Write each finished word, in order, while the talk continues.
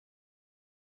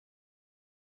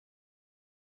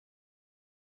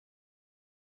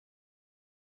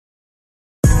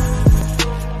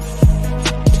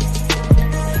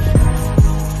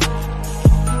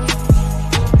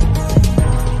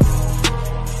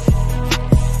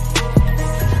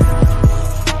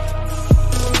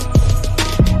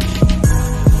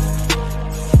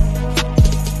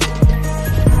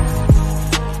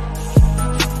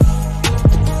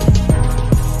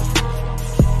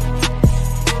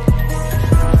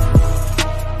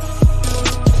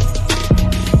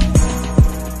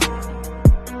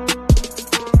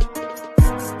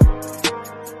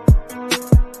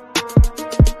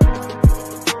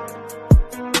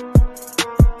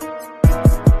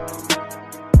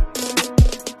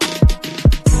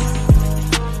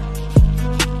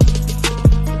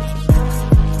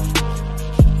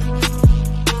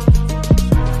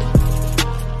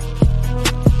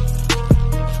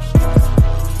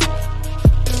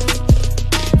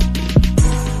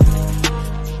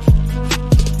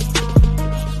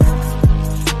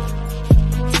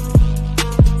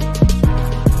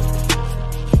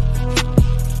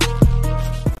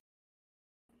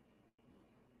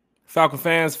Falcon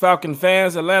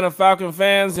fans, Atlanta Falcon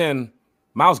fans, and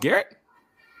Miles Garrett.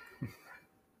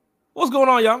 What's going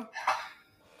on, y'all?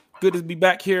 Good to be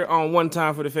back here on One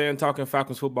Time for the Fan, talking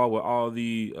Falcons football with all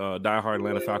the diehard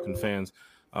Atlanta Falcon fans.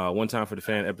 One Time for the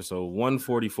Fan, episode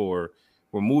 144.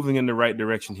 We're moving in the right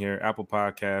direction here. Apple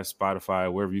Podcasts, Spotify,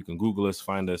 wherever you can Google us,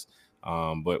 find us.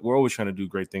 But we're always trying to do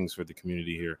great things for the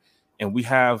community here. And we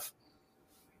have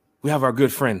our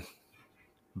good friend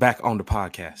back on the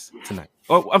podcast tonight.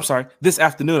 Oh, I'm sorry, this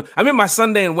afternoon. I'm in my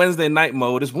Sunday and Wednesday night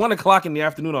mode. It's 1 o'clock in the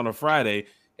afternoon on a Friday,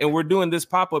 and we're doing this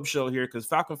pop-up show here because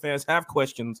Falcon fans have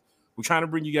questions. We're trying to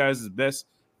bring you guys as best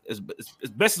as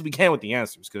we can with the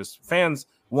answers because fans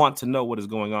want to know what is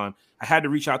going on. I had to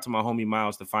reach out to my homie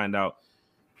Miles to find out,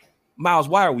 Miles,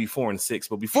 why are we 4-6?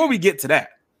 But before we get to that,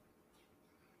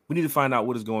 we need to find out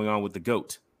what is going on with the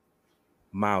GOAT,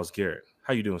 Miles Garrett.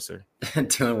 How you doing, sir?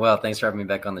 Doing well. Thanks for having me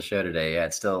back on the show today. Yeah,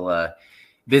 it's still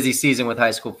busy season with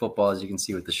high school football, as you can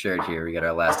see with the shirt here. We got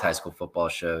our last high school football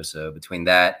show. So between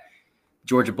that,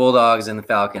 Georgia Bulldogs and the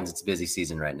Falcons, it's a busy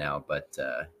season right now, but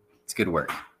it's good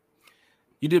work.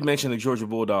 You did mention the Georgia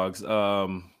Bulldogs.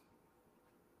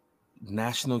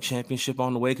 National championship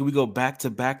on the way. Can we go back to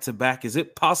back? Is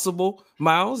it possible,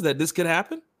 Miles, that this could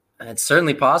happen? It's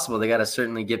certainly possible. They got to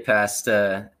certainly get past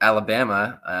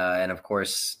Alabama and, of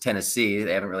course, Tennessee.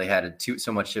 They haven't really had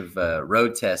so much of a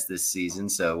road test this season,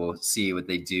 so we'll see what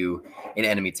they do in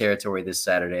enemy territory this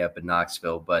Saturday up in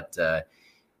Knoxville. But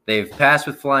they've passed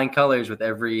with flying colors with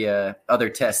every other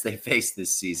test they faced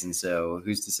this season, so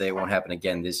who's to say it won't happen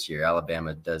again this year?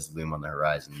 Alabama does loom on the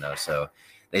horizon, though, so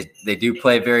they do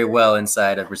play very well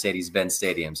inside of Mercedes-Benz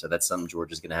Stadium, so that's something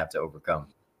Georgia's going to have to overcome.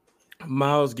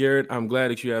 Miles Garrett, I'm glad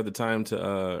that you have the time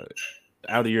to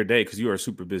out of your day because you are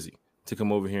super busy to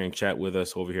come over here and chat with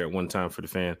us over here at One Time for the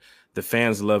Fan. The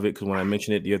fans love it because when I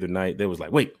mentioned it the other night, they was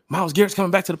like, wait, Miles Garrett's coming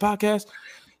back to the podcast?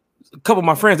 A couple of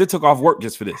my friends, they took off work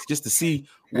just for this, just to see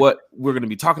what we're going to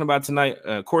be talking about tonight.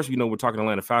 Of course, you know, we're talking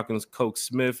Atlanta Falcons, Coach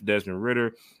Smith, Desmond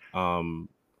Ridder,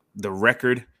 the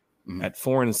record at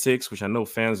 4-6, which I know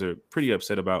fans are pretty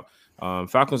upset about.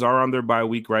 Falcons are on their bye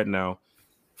week right now.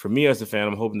 For me as a fan,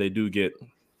 I'm hoping they do get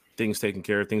things taken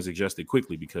care of, things adjusted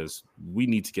quickly because we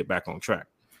need to get back on track.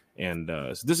 And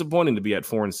it's disappointing to be at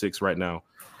 4-6 right now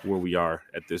where we are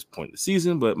at this point in the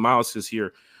season. But Miles is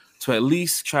here to at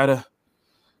least try to,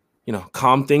 you know,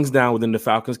 calm things down within the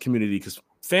Falcons community because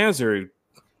fans are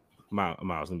Miles,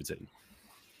 let me tell you,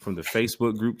 from the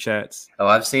Facebook group chats. Oh,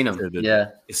 I've seen them.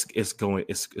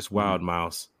 It's wild,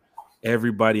 Miles.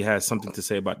 Everybody has something to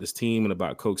say about this team and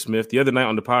about Coach Smith. The other night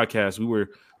on the podcast, we were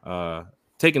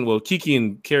Kiki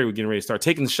and Carrie were getting ready to start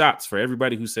taking shots for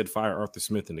everybody who said fire Arthur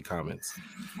Smith in the comments.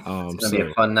 It's going to be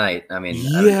a fun night. I mean,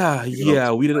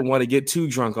 we didn't want to get too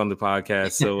drunk on the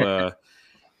podcast. So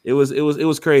it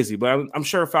was crazy, but I'm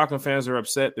sure Falcon fans are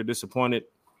upset. They're disappointed.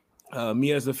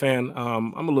 Me as a fan,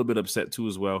 I'm a little bit upset too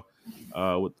as well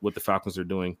with what the Falcons are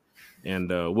doing. And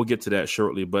we'll get to that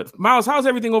shortly. But Miles, how's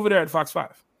everything over there at Fox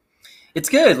 5? It's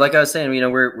good. Like I was saying, you know,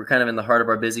 we're kind of in the heart of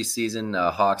our busy season.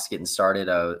 Hawks getting started.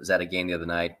 I was at a game the other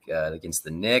night against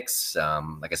the Knicks.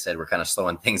 Like I said, we're kind of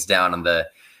slowing things down on the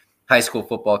high school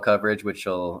football coverage, which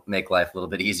will make life a little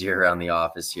bit easier around the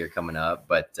office here coming up.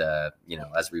 But you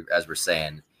know, as we're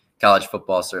saying, college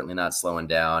football certainly not slowing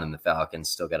down, and the Falcons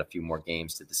still got a few more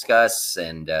games to discuss.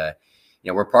 And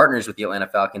you know, we're partners with the Atlanta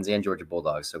Falcons and Georgia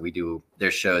Bulldogs, so we do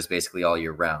their shows basically all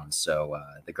year round. So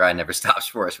the grind never stops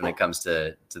for us when it comes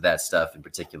to that stuff, in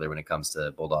particular when it comes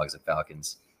to Bulldogs and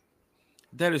Falcons.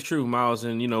 That is true, Miles,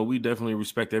 and you know we definitely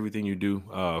respect everything you do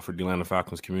for the Atlanta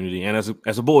Falcons community, and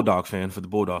as a Bulldog fan for the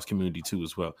Bulldogs community too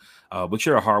as well. But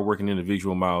you're a hardworking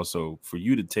individual, Miles, so for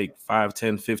you to take 5,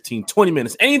 10, 15, 20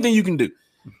 minutes, anything you can do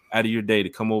out of your day to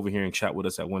come over here and chat with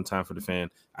us at One Time for the Fan.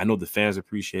 I know the fans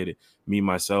appreciate it. Me,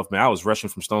 myself, man, I was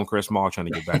rushing from Stonecrest Mall trying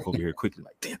to get back over here quickly.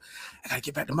 Like, damn, I got to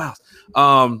get back to Miles.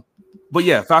 But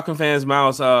yeah, Falcon fans,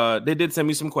 Miles, they did send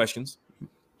me some questions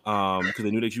because they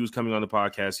knew that you was coming on the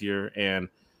podcast here. And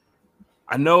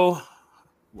I know,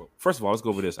 well, first of all, let's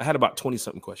go over this. I had about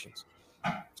 20-something questions.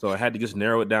 So I had to just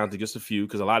narrow it down to just a few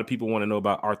because a lot of people want to know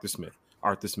about Arthur Smith.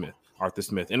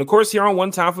 And of course, here on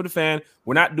One Time for the Fan,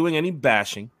 we're not doing any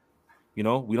bashing. You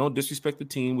know, we don't disrespect the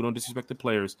team. We don't disrespect the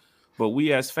players. But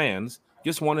we as fans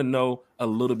just want to know a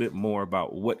little bit more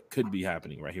about what could be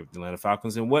happening right here with the Atlanta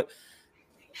Falcons and what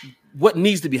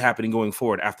needs to be happening going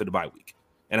forward after the bye week.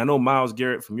 And I know, Miles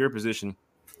Garrett, from your position,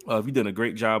 you've done a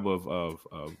great job of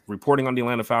reporting on the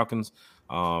Atlanta Falcons,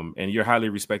 and you're highly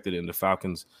respected in the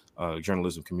Falcons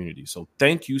journalism community. So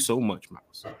thank you so much,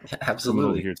 Miles.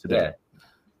 Absolutely. Here today. Yeah.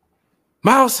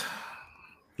 Miles,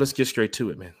 let's get straight to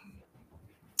it, man.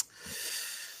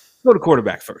 Go to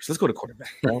quarterback first. Let's go to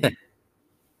quarterback.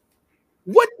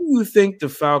 What do you think the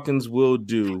Falcons will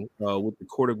do with the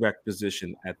quarterback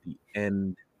position at the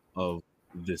end of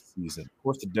this season? Of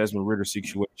course, the Desmond Ridder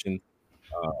situation,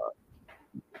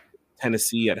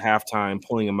 Tennessee at halftime,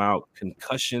 pulling him out,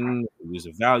 concussion, he was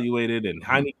evaluated, and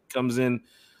Heineke comes in.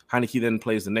 Heineke then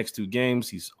plays the next two games.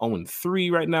 He's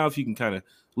 0-3 right now, if you can kind of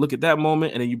look at that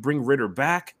moment. And then you bring Ridder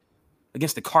back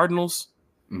against the Cardinals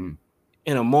in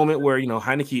a moment where,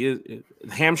 Heineke is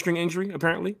hamstring injury,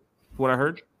 apparently, what I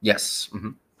heard. Yes.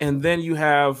 And then you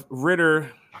have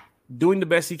Ridder doing the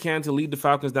best he can to lead the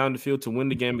Falcons down the field to win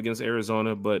the game against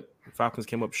Arizona, but the Falcons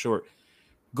came up short.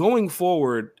 Going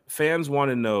forward, fans want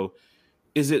to know,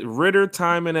 is it Ridder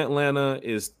time in Atlanta?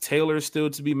 Is Taylor still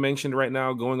to be mentioned right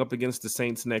now going up against the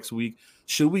Saints next week?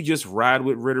 Should we just ride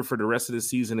with Ridder for the rest of the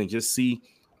season and just see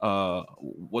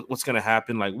what's going to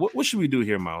happen? Like, what should we do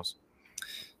here, Miles?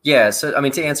 Yeah, so,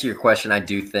 to answer your question, I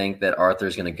do think that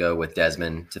Arthur's going to go with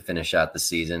Desmond to finish out the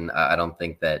season. I don't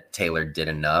think that Taylor did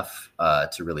enough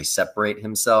to really separate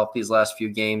himself these last few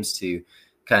games to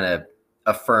kind of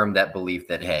affirm that belief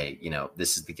that, hey,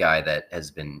 this is the guy that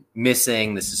has been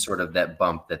missing. This is sort of that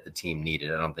bump that the team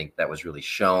needed. I don't think that was really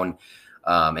shown.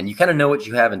 And you kind of know what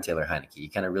you have in Taylor Heineke. He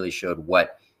kind of really showed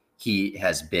what he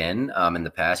has been in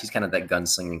the past. He's kind of that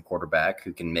gunslinging quarterback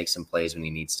who can make some plays when he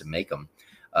needs to make them.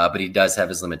 But he does have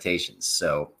his limitations.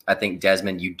 So I think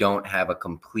Desmond, you don't have a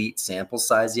complete sample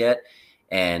size yet.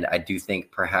 And I do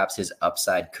think perhaps his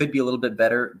upside could be a little bit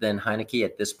better than Heineke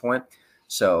at this point.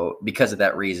 So because of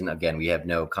that reason, again, we have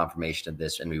no confirmation of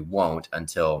this, and we won't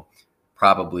until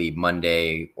probably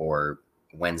Monday or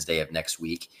Wednesday of next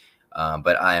week.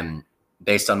 But I'm,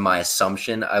 based on my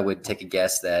assumption, I would take a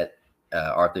guess that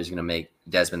Arthur's going to make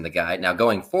Desmond the guy. Now,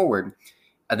 going forward,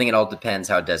 I think it all depends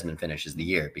how Desmond finishes the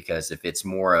year, because if it's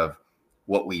more of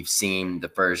what we've seen the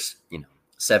first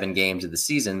 7 games of the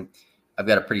season, I've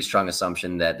got a pretty strong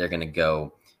assumption that they're going to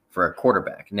go for a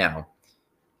quarterback. Now,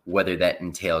 whether that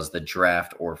entails the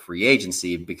draft or free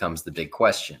agency becomes the big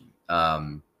question.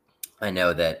 I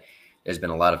know that there's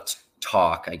been a lot of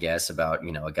talk, I guess, about,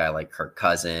 a guy like Kirk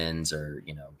Cousins or,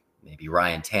 maybe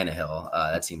Ryan Tannehill.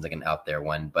 That seems like an out there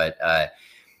one. But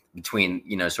between,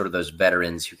 sort of those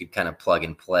veterans who could kind of plug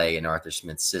and play in Arthur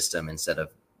Smith's system instead of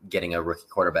getting a rookie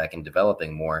quarterback and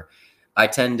developing more, I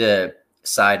tend to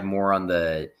side more on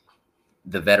the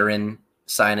veteran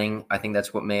signing. I think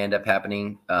that's what may end up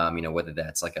happening. Whether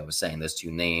that's, like I was saying, those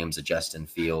two names, a Justin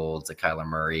Fields, a Kyler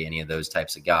Murray, any of those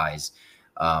types of guys.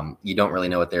 You don't really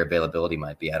know what their availability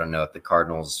might be. I don't know if the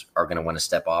Cardinals are going to want to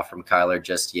step off from Kyler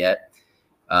just yet.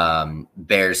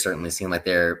 Bears certainly seem like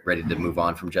they're ready to move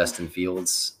on from Justin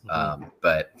Fields.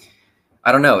 But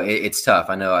I don't know. It's tough.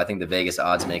 I think the Vegas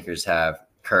odds makers have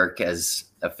Kirk as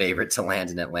a favorite to land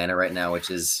in Atlanta right now, which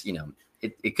is,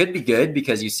 it could be good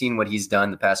because you've seen what he's done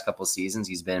the past couple of seasons.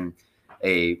 He's been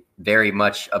a very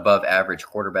much above average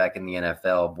quarterback in the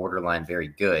NFL, borderline very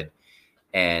good.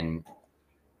 And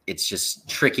it's just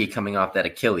tricky coming off that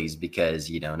Achilles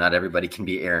because, not everybody can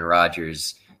be Aaron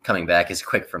Rodgers coming back as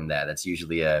quick from that. That's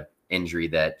usually a injury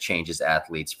that changes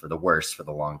athletes for the worse for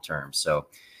the long term. So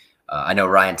I know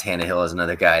Ryan Tannehill is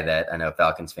another guy that I know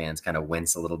Falcons fans kind of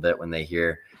wince a little bit when they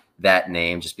hear that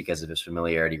name just because of his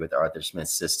familiarity with Arthur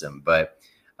Smith's system. But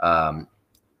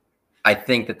I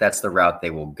think that that's the route they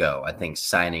will go. I think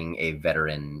signing a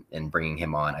veteran and bringing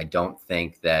him on. I don't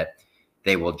think that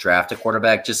they will draft a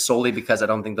quarterback just solely because I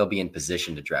don't think they'll be in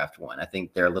position to draft one. I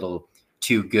think they're a little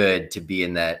too good to be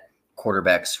in that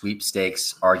quarterback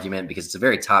sweepstakes argument because it's a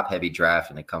very top-heavy draft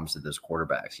when it comes to those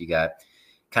quarterbacks. You got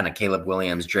kind of Caleb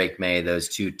Williams, Drake May, those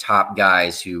two top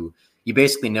guys who you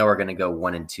basically know are going to go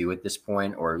 1 and 2 at this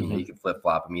point, or you can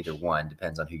flip-flop them either one,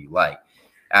 depends on who you like.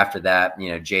 After that,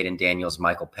 Jaden Daniels,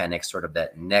 Michael Penix, sort of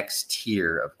that next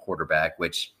tier of quarterback,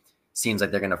 which seems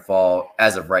like they're going to fall,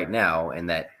 as of right now, in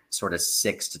that sort of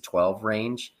 6 to 12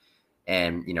 range.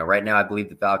 And, right now I believe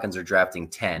the Falcons are drafting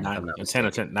 10. 9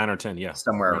 or 10, yeah.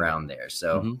 Somewhere around there.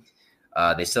 So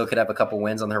they still could have a couple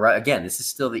wins on the horizon. Again, this is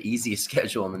still the easiest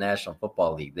schedule in the National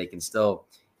Football League. They can still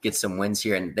get some wins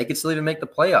here, and they could still even make the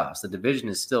playoffs. The division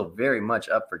is still very much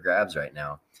up for grabs right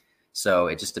now. So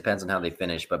it just depends on how they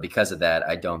finish. But because of that,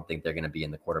 I don't think they're going to be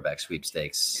in the quarterback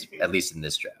sweepstakes, at least in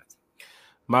this draft.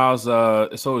 Miles,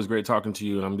 it's always great talking to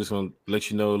you. And I'm just going to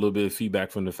let you know a little bit of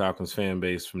feedback from the Falcons fan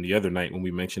base from the other night when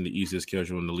we mentioned the easiest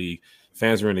schedule in the league.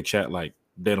 Fans are in the chat like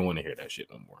they don't want to hear that shit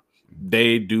no more.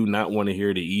 They do not want to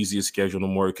hear the easiest schedule no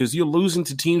more because you're losing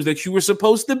to teams that you were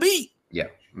supposed to beat. Yeah.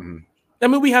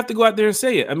 We have to go out there and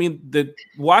say it. The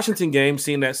Washington game,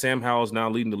 seeing that Sam Howell's now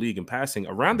leading the league in passing,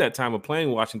 around that time of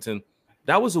playing Washington,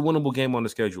 that was a winnable game on the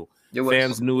schedule.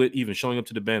 Fans knew it, even showing up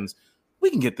to the Benz. We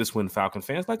can get this win, Falcon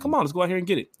fans. Like, come on, let's go out here and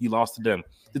get it. You lost to them.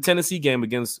 The Tennessee game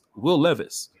against Will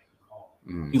Levis.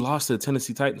 You lost to the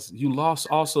Tennessee Titans. You lost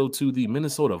also to the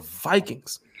Minnesota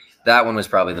Vikings. That one was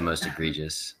probably the most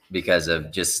egregious because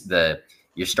of just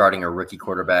you're starting a rookie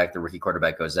quarterback. The rookie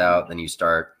quarterback goes out. Then you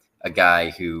start a guy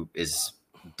who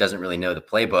doesn't really know the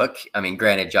playbook. I mean,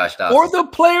 granted, Josh Dobbs or the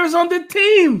players on the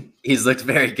team. He's looked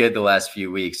very good the last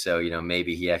few weeks. So,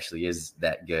 maybe he actually is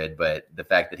that good. But the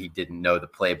fact that he didn't know the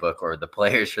playbook or the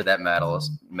players for that matter,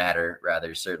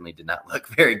 certainly did not look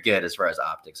very good as far as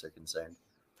optics are concerned.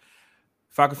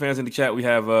 Falcon fans in the chat, we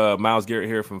have Miles Garrett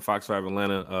here from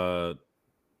Fox5Atlanta.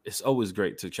 It's always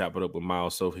great to chop it up with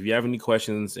Miles. So if you have any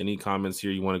questions, any comments here,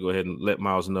 you want to go ahead and let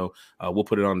Miles know. We'll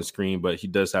put it on the screen, but he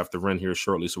does have to run here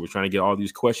shortly. So we're trying to get all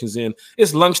these questions in.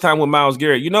 It's lunchtime with Miles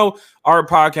Garrett. Our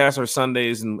podcasts are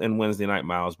Sundays and Wednesday night,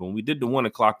 Miles. But when we did the 1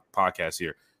 o'clock podcast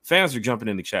here, fans are jumping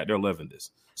in the chat. They're loving this.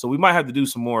 So we might have to do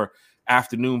some more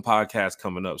afternoon podcasts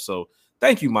coming up. So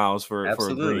thank you, Miles, for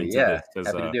agreeing to this.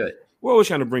 Happy to do it. We're always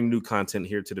trying to bring new content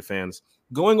here to the fans.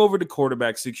 Going over the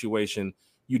quarterback situation,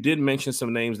 you did mention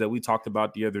some names that we talked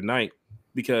about the other night,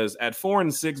 because at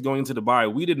 4-6 going into the bye,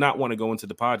 we did not want to go into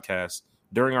the podcast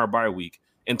during our bye week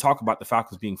and talk about the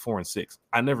Falcons being 4-6.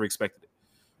 I never expected it.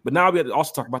 But now we have to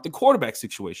also talk about the quarterback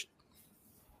situation.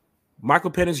 Michael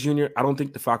Penix Jr., I don't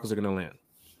think the Falcons are going to land.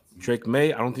 Drake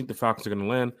May, I don't think the Falcons are going to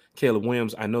land. Caleb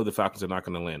Williams, I know the Falcons are not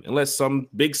going to land. Unless some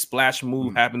big splash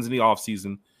move happens in the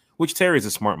offseason, which Terry's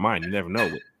a smart mind. You never know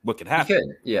what could happen. He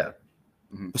could, yeah.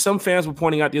 But some fans were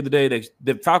pointing out the other day that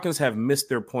the Falcons have missed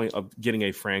their point of getting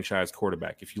a franchise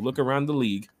quarterback. If you look around the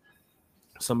league,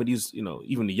 some of these,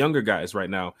 even the younger guys right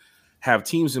now have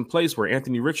teams in place where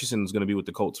Anthony Richardson is going to be with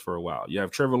the Colts for a while. You have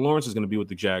Trevor Lawrence is going to be with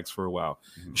the Jags for a while.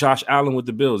 Josh Allen with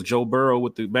the Bills, Joe Burrow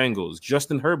with the Bengals,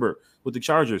 Justin Herbert with the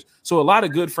Chargers. So a lot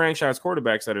of good franchise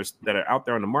quarterbacks that are out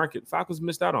there on the market, Falcons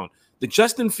missed out on. The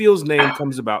Justin Fields name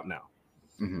comes about now.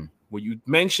 Where you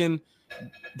mentioned,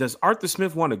 does Arthur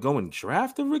Smith want to go and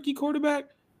draft a rookie quarterback?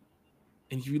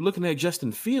 And if you're looking at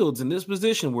Justin Fields in this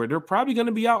position where they're probably going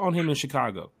to be out on him in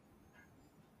Chicago.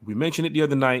 We mentioned it the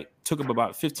other night, took up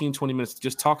about 15, 20 minutes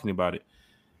just talking about it.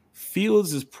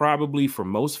 Fields is probably, for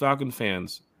most Falcon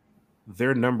fans,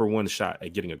 their number one shot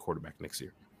at getting a quarterback next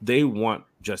year. They want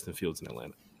Justin Fields in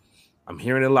Atlanta. I'm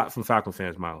hearing it a lot from Falcon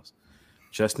fans, Miles.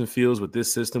 Justin Fields with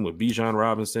this system with Bijan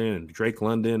Robinson and Drake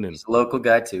London. And he's a local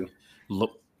guy, too.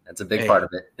 That's a big part of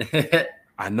it.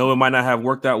 I know it might not have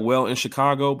worked out well in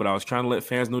Chicago, but I was trying to let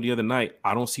fans know the other night,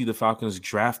 I don't see the Falcons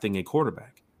drafting a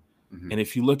quarterback. And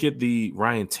if you look at the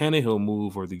Ryan Tannehill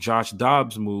move or the Josh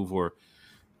Dobbs move or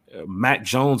Mac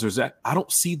Jones or Zach, I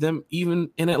don't see them even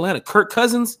in Atlanta. Kirk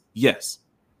Cousins, yes.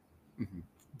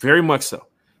 Very much so.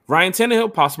 Ryan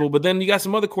Tannehill, possible, but then you got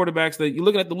some other quarterbacks that you're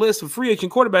looking at the list of free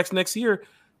agent quarterbacks next year.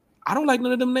 I don't like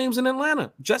none of them names in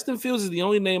Atlanta. Justin Fields is the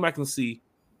only name I can see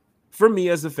for me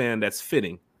as a fan that's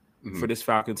fitting for this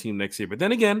Falcon team next year. But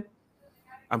then again,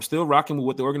 I'm still rocking with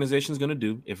what the organization is going to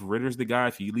do. If Ritter's the guy,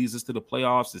 if he leads us to the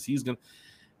playoffs, if he's going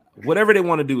to, whatever they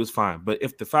want to do is fine. But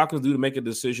if the Falcons do to make a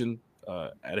decision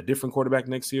at a different quarterback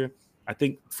next year, I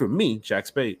think for me, Jack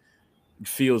Spade,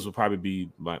 Fields will probably be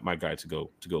my guy to go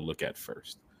look at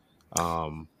first.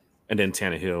 And then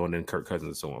Tannehill and then Kirk Cousins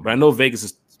and so on. But I know Vegas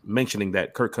is mentioning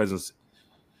that Kirk Cousins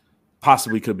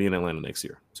possibly could be in Atlanta next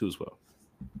year too as well.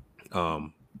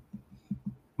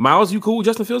 Miles, you cool with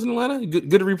Justin Fields in Atlanta? Good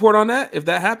to report on that if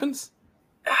that happens?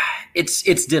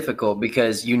 It's difficult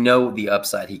because the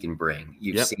upside he can bring.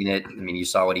 You've seen it. I mean, you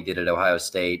saw what he did at Ohio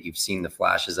State. You've seen the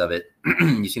flashes of it.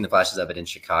 You've seen the flashes of it in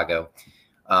Chicago.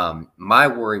 My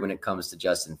worry when it comes to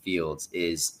Justin Fields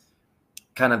is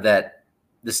kind of that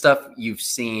the stuff you've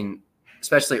seen,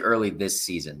 especially early this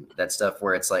season, that stuff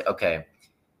where it's like, okay,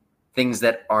 things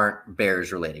that aren't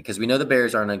Bears related, because we know the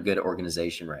Bears aren't a good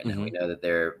organization right now. We know that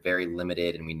they're very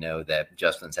limited, and we know that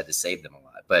Justin's had to save them a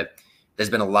lot. But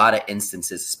there's been a lot of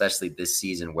instances, especially this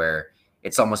season, where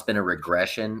it's almost been a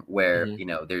regression where,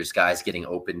 there's guys getting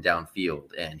open downfield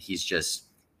and he's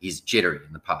jittery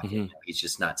in the pocket. He's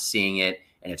just not seeing it,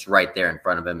 and it's right there in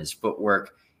front of him. His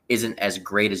footwork isn't as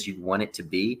great as you'd want it to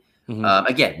be.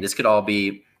 Again, this could all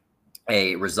be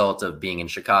a result of being in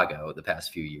Chicago the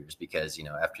past few years, because,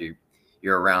 after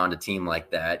you're around a team like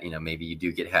that, maybe you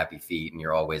do get happy feet and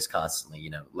you're always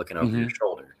constantly, looking over your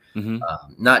shoulder.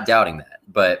 Not doubting that,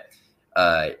 but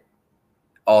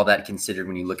all that considered,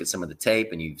 when you look at some of the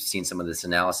tape and you've seen some of this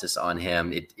analysis on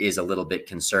him, it is a little bit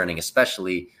concerning,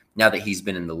 especially now that he's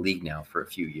been in the league now for a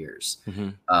few years.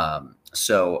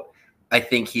 So I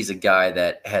think he's a guy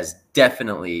that has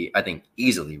definitely, I think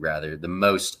easily rather, the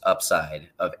most upside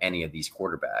of any of these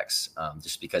quarterbacks,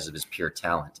 just because of his pure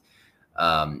talent.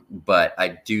 But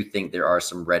I do think there are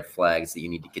some red flags that you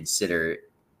need to consider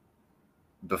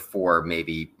before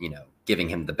maybe, giving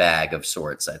him the bag of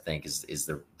sorts, I think is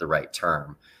the right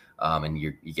term. And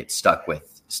you get stuck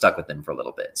with them for a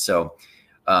little bit. So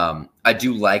I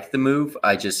do like the move.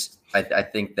 I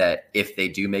think that if they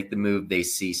do make the move, they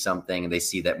see something and they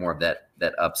see that more of that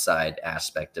upside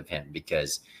aspect of him,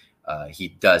 because he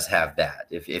does have that.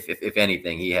 If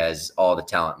anything, he has all the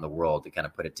talent in the world to kind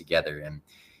of put it together, and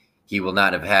he will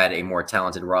not have had a more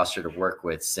talented roster to work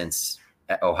with since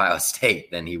Ohio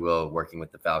State than he will working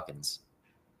with the Falcons.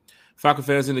 Falcon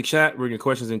fans in the chat, we're getting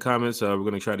questions and comments. We're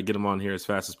going to try to get them on here as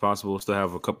fast as possible. Still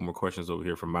have a couple more questions over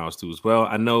here from Miles too as well.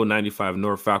 I know 95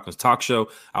 North Falcons talk show.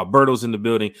 Alberto's in the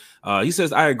building. He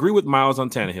says, I agree with Miles on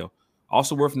Tannehill.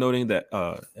 Also worth noting that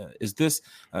is this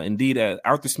indeed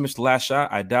Arthur Smith's last shot?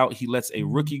 I doubt he lets a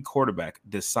rookie quarterback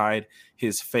decide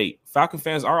his fate. Falcon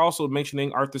fans are also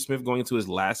mentioning Arthur Smith going into his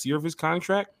last year of his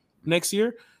contract next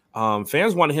year.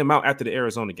 Fans wanted him out after the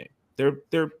Arizona game.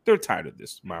 They're tired of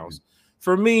this, Miles.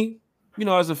 For me,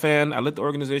 as a fan, I let the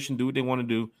organization do what they want to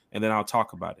do, and then I'll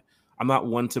talk about it. I'm not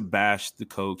one to bash the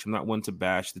coach. I'm not one to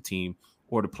bash the team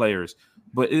or the players,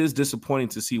 but it is disappointing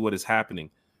to see what is happening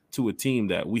to a team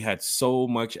that we had so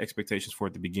much expectations for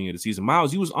at the beginning of the season.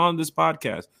 Miles, you was on this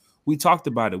podcast. We talked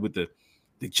about it with the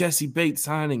Jesse Bates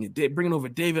signing and bringing over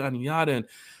David Onyemata and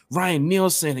Ryan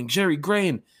Nielsen and Jerry Gray.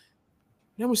 And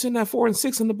then we're sitting at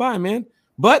 4-6 in the bye, man.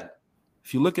 But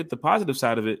if you look at the positive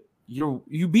side of it,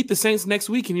 you beat the Saints next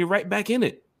week and you're right back in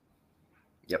it.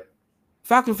 Yep.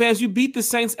 Falcon fans, you beat the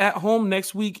Saints at home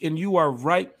next week and you are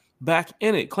right back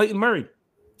in it. Clayton Murray,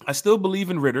 I still believe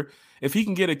in Ritter. If he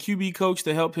can get a QB coach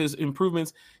to help his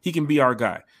improvements, he can be our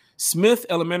guy. Smith,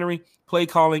 elementary, play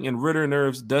calling, and Ritter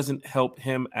nerves doesn't help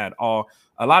him at all.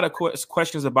 A lot of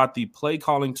questions about the play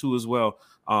calling too as well.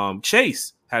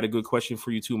 Chase had a good question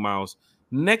for you too, Miles.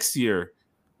 Next year,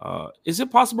 is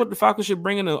it possible that the Falcons should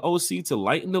bring in an OC to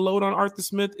lighten the load on Arthur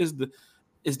Smith? Is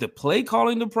the play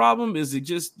calling the problem? Is it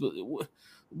just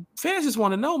fans just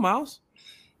want to know, Miles?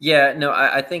 Yeah, no,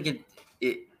 I think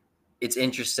it's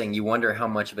interesting. You wonder how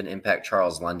much of an impact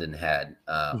Charles London had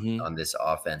on this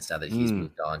offense now that he's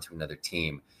moved on to another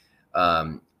team.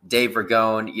 Dave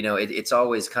Ragone, it's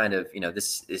always kind of,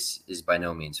 this is by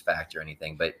no means fact or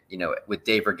anything, but, with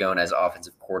Dave Ragone as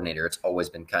offensive coordinator, it's always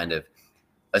been kind of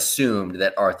assumed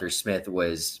that Arthur Smith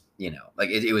was,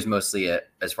 it was mostly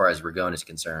as far as Ragone is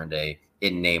concerned, a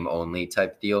in name only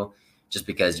type deal, just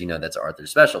because, that's Arthur's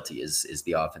specialty is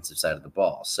the offensive side of the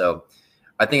ball. So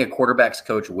I think a quarterback's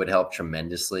coach would help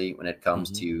tremendously when it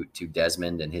comes to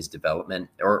Desmond and his development,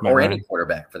 or any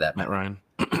quarterback for that matter. Matt Ryan.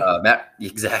 Matt,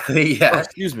 exactly. Yeah. Oh,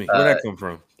 excuse me. Where'd that come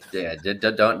from? Yeah.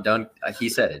 Don't. He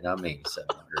said it, not me. So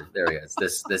there he is.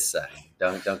 This side.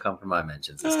 Don't come for my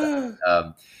mentions this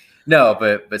time. No,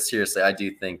 but seriously, I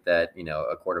do think that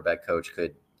a quarterback coach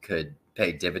could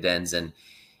pay dividends, and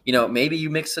maybe you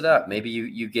mix it up. Maybe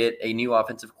you get a new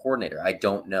offensive coordinator. I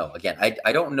don't know. Again,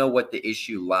 I don't know what the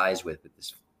issue lies with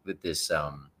this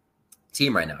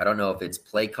team right now. I don't know if it's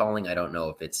play calling. I don't know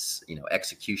if it's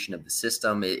execution of the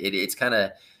system. It's kind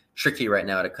of tricky right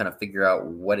now to kind of figure out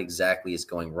what exactly is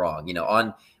going wrong.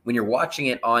 On when you're watching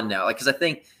it on now, because I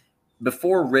think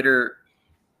before Ritter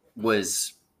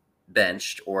was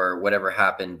benched or whatever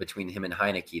happened between him and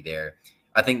Heineke there,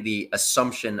 I think the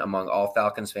assumption among all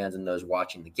Falcons fans and those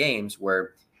watching the games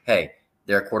were, hey,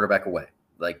 they're a quarterback away.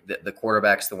 Like the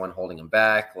quarterback's the one holding him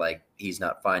back. Like he's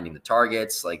not finding the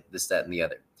targets, like this, that, and the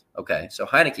other. Okay, so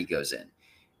Heineke goes in.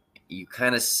 You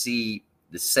kind of see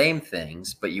the same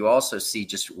things, but you also see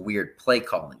just weird play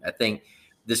calling. I think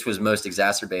this was most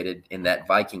exacerbated in that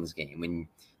Vikings game when,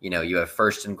 you have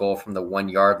 1st and goal from the 1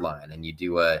 yard line and you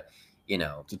do a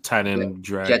tight end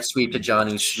drag, jet sweep to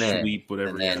Jonnu Smith,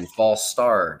 and then false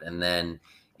start, and then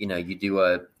you do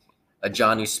a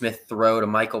Jonnu Smith throw to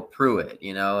Michael Pruitt.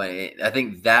 I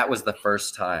think that was the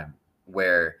first time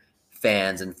where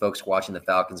fans and folks watching the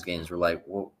Falcons games were like,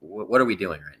 well, "What are we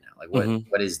doing right now? Like,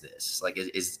 what is this? Like,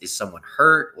 is someone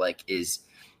hurt? Like, is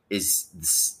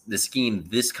the scheme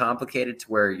this complicated to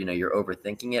where you're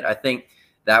overthinking it?" I think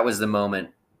that was the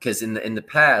moment, because in the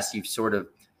past you've sort of,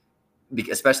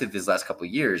 especially these last couple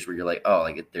of years, where you're like, oh,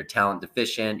 like they're talent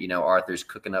deficient. Arthur's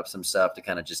cooking up some stuff to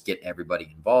kind of just get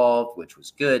everybody involved, which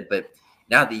was good. But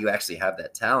now that you actually have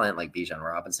that talent, like Bijan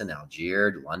Robinson,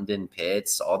 Algier, London,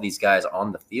 Pitts, all these guys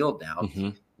on the field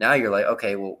now, now you're like,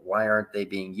 okay, well, why aren't they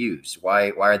being used?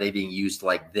 Why are they being used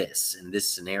like this in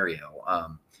this scenario?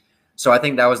 So I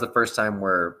think that was the first time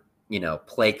where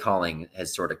play calling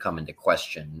has sort of come into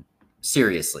question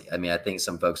seriously. I mean, I think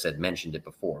some folks had mentioned it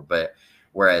before, but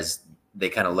whereas they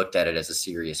kind of looked at it as a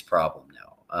serious problem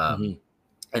now.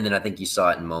 And then I think you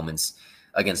saw it in moments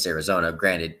against Arizona.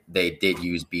 Granted, they did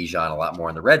use Bijan a lot more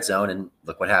in the red zone, and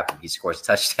look what happened. He scores a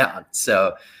touchdown.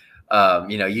 So,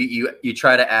 you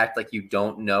try to act like you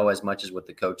don't know as much as what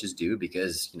the coaches do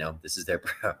because, this is their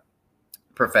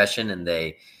profession and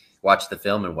they watch the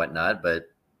film and whatnot. But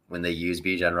when they use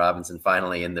Bijan Robinson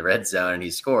finally in the red zone and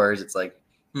he scores, it's like,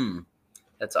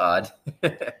 that's odd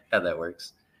how that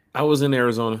works. I was in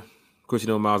Arizona. Of course,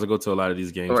 Miles, I go to a lot of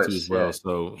these games too as well. Yeah.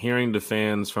 So hearing the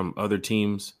fans from other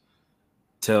teams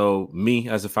tell me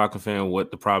as a Falcon fan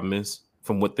what the problem is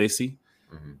from what they see,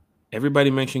 everybody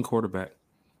mentioned quarterback.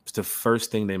 It's the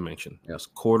first thing they mentioned. It was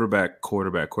quarterback.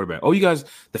 Oh, you guys,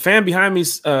 the fan behind me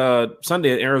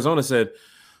Sunday at Arizona said,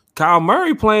 Kyle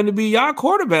Murray playing to be y'all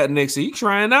quarterback next year. He's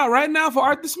trying out right now for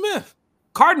Arthur Smith.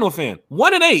 Cardinal fan,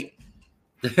 1-8.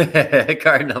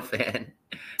 Cardinal fan.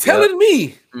 Telling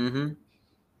me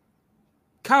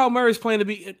Kyle Murray's playing to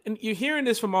be, and you're hearing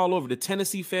this from all over. The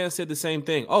Tennessee fans said the same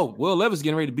thing. Oh, Will Levis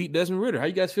getting ready to beat Desmond Ridder. How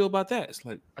you guys feel about that? It's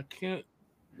like, I can't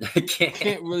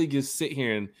really just sit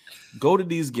here and go to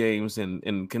these games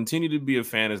and continue to be a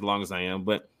fan as long as I am.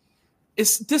 But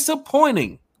it's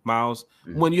disappointing, Miles,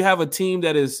 when you have a team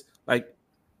that is like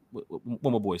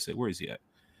what my boy said. Where is he at?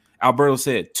 Alberto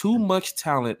said, too much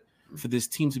talent for this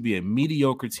team to be a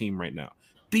mediocre team right now.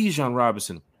 Bijan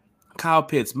Robinson, Kyle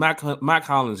Pitts, Mac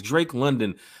Hollins, Drake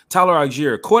London, Tyler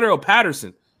Algier, Cordell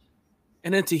Patterson.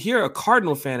 And then to hear a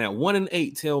Cardinal fan at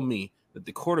 1-8 tell me that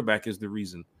the quarterback is the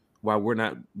reason why we're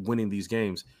not winning these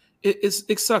games,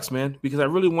 it sucks, man, because I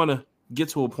really want to get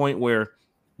to a point where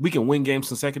we can win games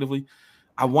consecutively.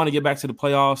 I want to get back to the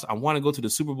playoffs. I want to go to the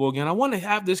Super Bowl again. I want to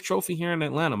have this trophy here in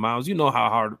Atlanta, Miles. You know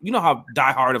how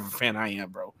diehard of a fan I am,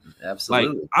 bro.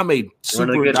 Absolutely. Like, I'm a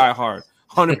super diehard,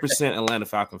 100% Atlanta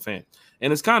Falcon fan.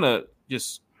 And it's kind of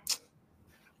just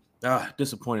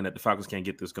disappointing that the Falcons can't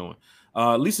get this going.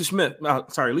 Lisa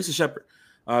Shepard.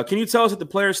 Can you tell us if the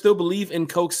players still believe in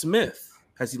Coach Smith?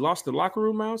 Has he lost the locker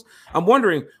room, Miles? I'm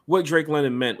wondering what Drake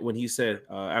London meant when he said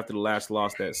after the last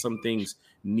loss that some things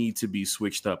need to be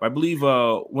switched up. I believe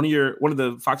one of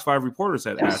the Fox 5 reporters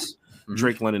had asked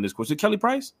Drake London this question. Kelly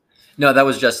Price? No, that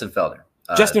was Justin Felder.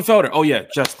 Justin Felder. Oh, yeah,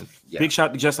 Justin. Yeah. Big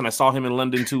shout to Justin. I saw him in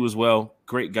London, too, as well.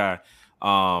 Great guy.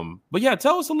 But, yeah,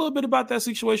 tell us a little bit about that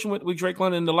situation with Drake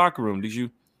London in the locker room.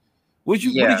 What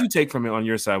did you take from it on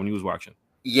your side when you was watching?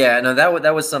 Yeah, no,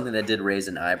 that was something that did raise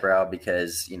an eyebrow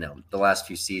because, the last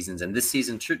few seasons and this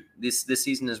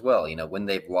season as well, when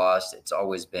they've lost, it's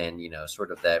always been, sort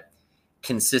of that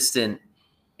consistent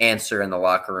answer in the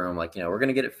locker room. Like, we're going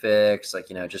to get it fixed. Like,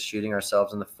 just shooting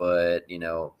ourselves in the foot.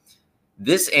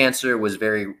 This answer was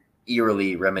very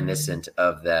eerily reminiscent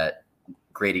of that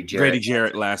Grady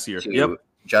Jarrett last year. Yep.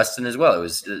 Justin as well. It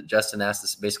was Justin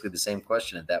asked basically the same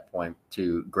question at that point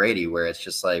to Grady, where it's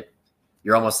just like,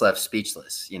 you're almost left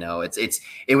speechless.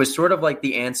 It was sort of like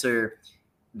the answer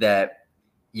that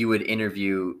you would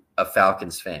interview a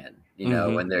Falcons fan,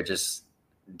 when they're just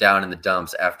down in the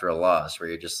dumps after a loss, where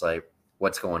you're just like,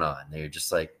 what's going on? And you're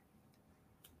just like,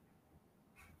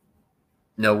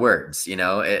 no words,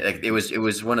 it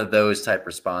was one of those type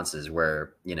responses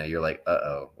where, you're like,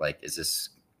 uh-oh, like, is this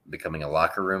becoming a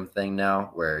locker room thing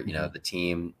now where, the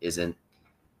team isn't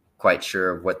quite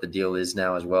sure of what the deal is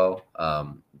now as well.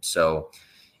 So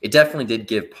it definitely did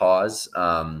give pause.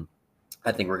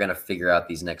 I think we're going to figure out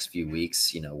these next few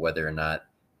weeks, whether or not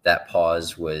that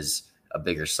pause was a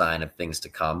bigger sign of things to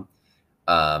come.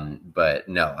 But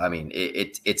no, I mean,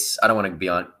 it's, I don't want to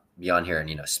be on here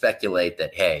and, speculate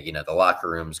that, hey, the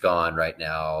locker room's gone right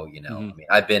now. I mean,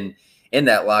 I've been in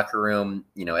that locker room,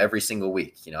 every single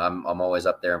week. I'm always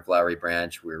up there in Flowery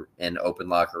Branch. We're in open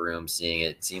locker room seeing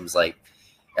it. It seems like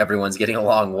everyone's getting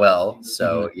along well.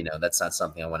 So, that's not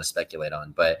something I want to speculate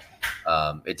on, but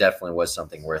it definitely was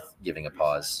something worth giving a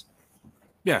pause.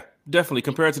 Yeah, definitely.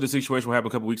 Compared to the situation what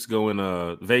happened a couple weeks ago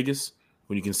in Vegas,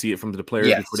 when you can see it from the players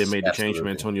before they made the change from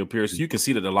Antonio Pierce, you can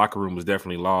see that the locker room was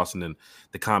definitely lost. And then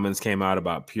the comments came out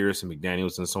about Pierce and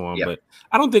McDaniels and so on. Yep. But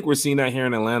I don't think we're seeing that here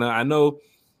in Atlanta. I know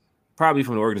probably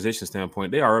from the organization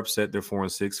standpoint, they are upset. They're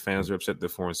 4-6. Fans are upset. They're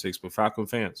 4-6. But Falcon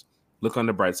fans, look on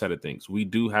the bright side of things. We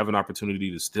do have an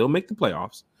opportunity to still make the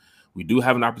playoffs. We do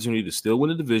have an opportunity to still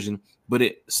win the division, but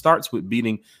it starts with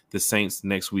beating the Saints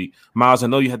next week. Miles, I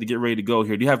know you had to get ready to go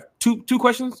here. Do you have two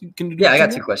questions? Can you do I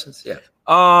got 2 questions. Yeah.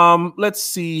 Let's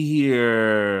see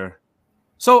here.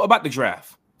 So about the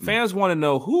draft, fans want to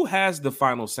know who has the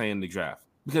final say in the draft,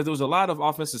 because there was a lot of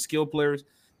offensive skill players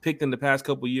picked in the past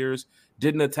couple of years,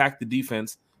 didn't attack the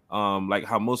defense. like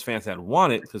how most fans had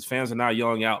wanted, because fans are now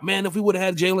yelling out, man, if we would have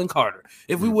had Jalen Carter,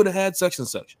 if we would have had such and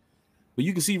such. But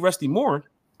you can see Rusty Moore,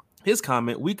 his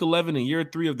comment, week 11 in year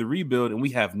 3 of the rebuild, and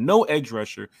we have no edge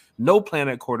rusher, no plan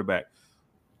at quarterback.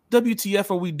 WTF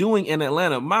are we doing in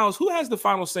Atlanta? Miles, who has the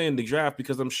final say in the draft?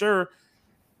 Because I'm sure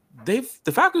the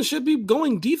Falcons should be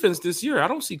going defense this year. I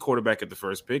don't see quarterback at the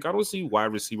first pick. I don't see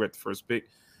wide receiver at the first pick,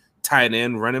 tight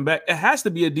end, running back. It has to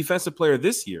be a defensive player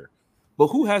this year. But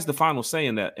who has the final say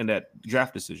in that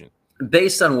draft decision?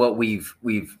 Based on what we've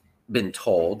been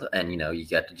told, and you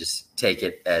got to just take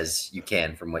it as you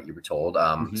can from what you were told.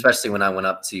 Especially when I went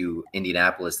up to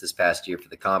Indianapolis this past year for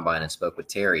the combine and spoke with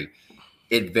Terry.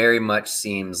 It very much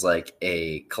seems like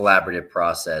a collaborative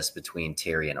process between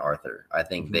Terry and Arthur. I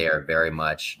think they are very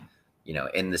much,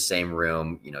 in the same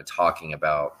room, talking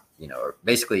about,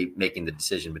 basically making the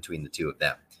decision between the two of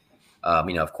them.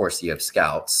 Of course, you have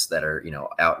scouts that are,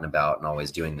 out and about and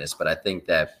always doing this. But I think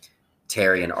that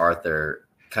Terry and Arthur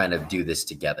kind of do this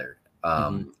together.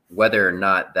 Whether or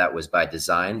not that was by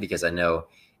design, because I know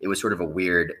it was sort of a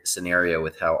weird scenario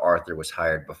with how Arthur was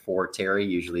hired before Terry.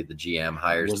 Usually the GM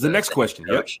hires was the next question.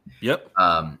 Coach. Yep.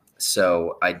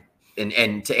 So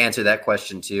and to answer that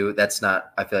question too, I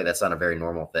feel like that's not a very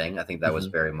normal thing. I think that was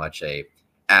very much a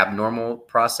abnormal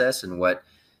process and what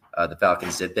the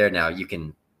Falcons did there. Now you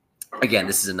can, again,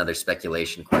 this is another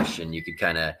speculation question. You could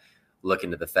kind of look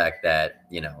into the fact that,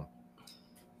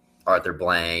 Arthur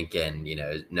Blank and,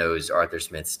 knows Arthur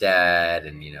Smith's dad.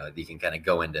 And, you can kind of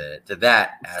go into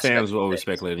that aspect. Fans were always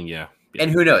speculating. Yeah.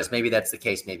 And who knows, maybe that's the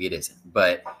case. Maybe it isn't.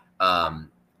 But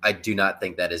I do not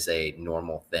think that is a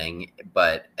normal thing.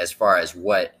 But as far as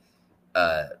what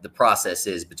the process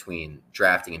is between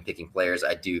drafting and picking players,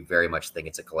 I do very much think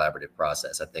it's a collaborative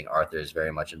process. I think Arthur is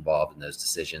very much involved in those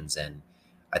decisions. And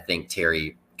I think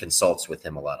Terry consults with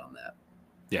him a lot on that.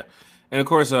 Yeah. And of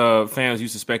course, fans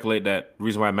used to speculate that the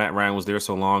reason why Matt Ryan was there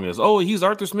so long is, he's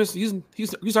Arthur Smith.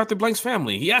 He's Arthur Blank's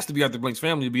family. He has to be Arthur Blank's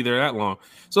family to be there that long.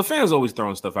 So fans always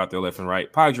throwing stuff out there left and right.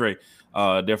 Padre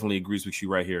definitely agrees with you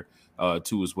right here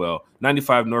too as well.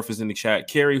 95 North is in the chat.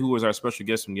 Carrie, who was our special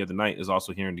guest from the other night, is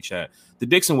also here in the chat. The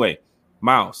Dixon Way.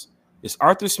 Miles, is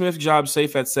Arthur Smith's job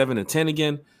safe at 7 and 10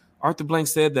 again? Arthur Blank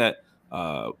said that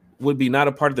would be not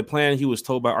a part of the plan. He was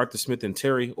told by Arthur Smith and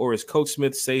Terry, or is Coach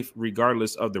Smith safe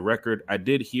regardless of the record? I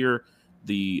did hear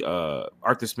the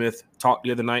Arthur Smith talk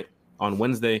the other night on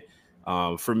Wednesday.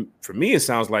 For me, it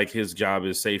sounds like his job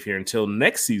is safe here until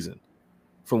next season,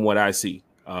 from what I see.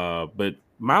 But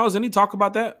Miles, any talk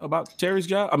about that, about Terry's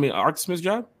job? I mean, Arthur Smith's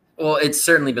job? Well, it's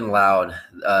certainly been loud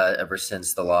ever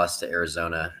since the loss to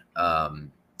Arizona.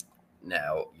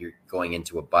 Now you're going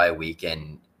into a bye week,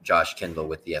 and Josh Kendall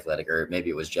with The Athletic, or maybe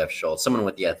it was Jeff Schultz, someone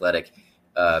with The Athletic,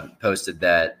 posted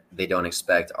that they don't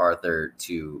expect Arthur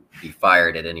to be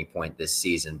fired at any point this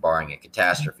season, barring a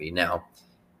catastrophe. Now,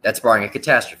 that's barring a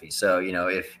catastrophe. So,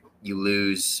 if you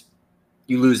lose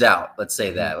out, let's say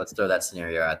that, let's throw that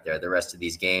scenario out there, the rest of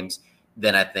these games,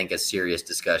 then I think a serious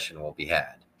discussion will be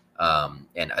had.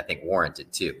 And I think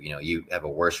warranted too. You have a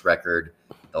worse record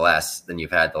than you've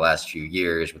had the last few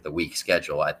years with a weak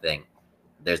schedule. I think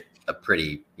there's a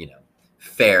pretty,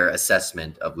 fair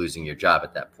assessment of losing your job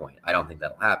at that point. I don't think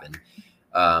that'll happen.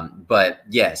 But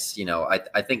yes,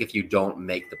 I think if you don't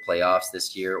make the playoffs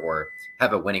this year or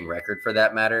have a winning record for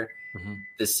that matter,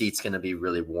 the seat's going to be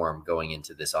really warm going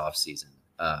into this offseason.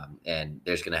 And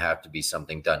there's going to have to be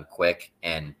something done quick.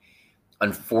 And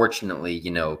unfortunately,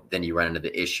 then you run into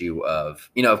the issue of,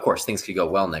 of course, things could go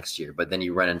well next year, but then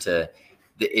you run into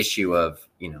the issue of,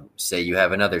 say you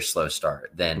have another slow start,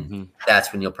 then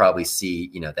that's when you'll probably see,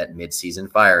 that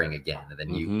midseason firing again. And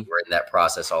then we're in that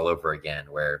process all over again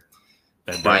where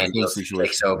Brian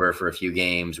takes over for a few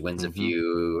games, wins a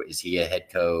few. Is he a head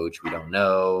coach? We don't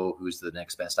know. Who's the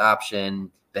next best option?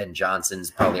 Ben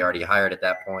Johnson's probably already hired at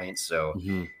that point. So,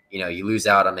 you lose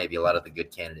out on maybe a lot of the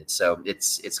good candidates. So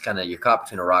it's kind of, you're caught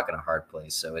between a rock and a hard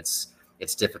place. So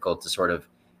it's difficult to sort of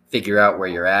figure out where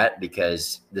you're at,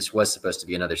 because this was supposed to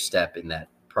be another step in that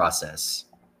process.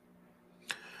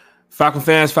 Falcon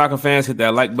fans, hit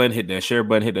that like button, hit that share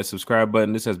button, hit that subscribe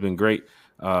button. This has been great.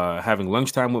 Having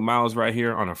lunchtime with Miles right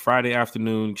here on a Friday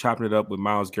afternoon, chopping it up with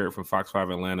Miles Garrett from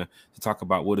Fox5 Atlanta to talk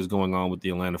about what is going on with the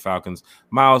Atlanta Falcons.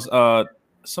 Miles,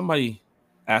 somebody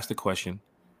asked a question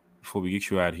before we get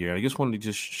you out here. I just wanted to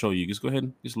just show you. Just go ahead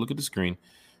and just look at the screen.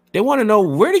 They want to know,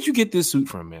 where did you get this suit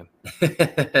from, man?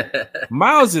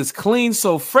 Miles is clean,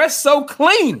 so fresh, so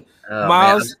clean.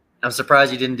 Miles, man, I'm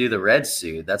surprised you didn't do the red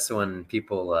suit. That's the one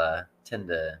people tend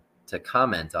to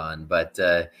comment on. But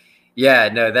yeah,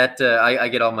 no, that I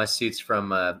get all my suits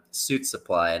from Suit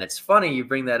Supply, and it's funny you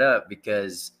bring that up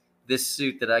because this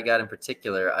suit that I got in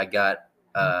particular, I got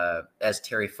as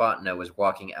Terry Fontenot was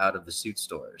walking out of the suit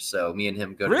store. So me and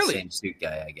him go to the same suit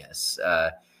guy, I guess.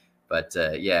 But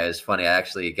yeah, it was funny. I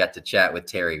actually got to chat with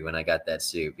Terry when I got that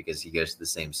suit because he goes to the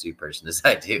same suit person as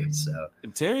I do. So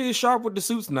Terry is sharp with the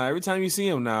suits now. Every time you see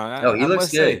him now, he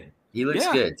looks good. He looks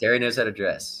good. Terry knows how to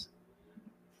dress.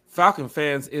 Falcon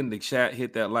fans in the chat,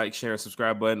 hit that like, share, and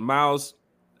subscribe button. Miles,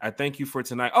 I thank you for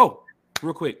tonight. Oh,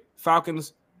 real quick,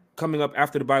 Falcons coming up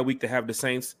after the bye week to have the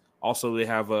Saints. Also, they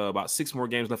have about 6 more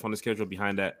games left on the schedule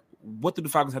behind that. What do the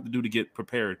Falcons have to do to get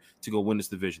prepared to go win this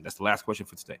division? That's the last question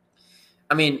for today.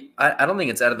 I mean, I don't think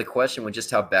it's out of the question with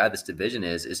just how bad this division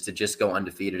is to just go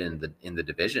undefeated in the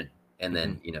division and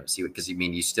then see what, because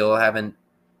you still haven't.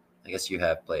 I guess you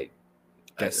have played.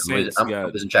 I'm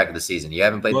losing track of the season. You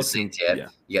haven't played the Saints yet. Yeah,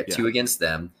 you got 2 against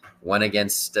them, 1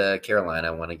 against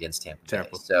Carolina, 1 against Tampa Bay.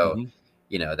 So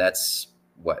that's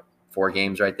what, 4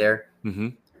 games right there. Mm-hmm.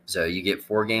 So you get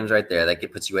 4 games right there.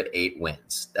 That puts you at 8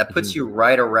 wins. That puts you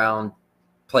right around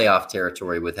playoff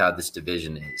territory with how this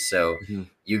division is. So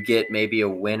you get maybe a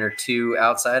win or 2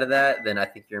 outside of that, then I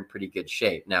think you're in pretty good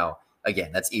shape. Now,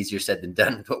 again, that's easier said than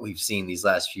done with what we've seen these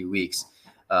last few weeks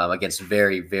against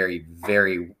very, very,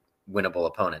 very winnable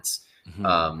opponents.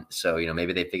 So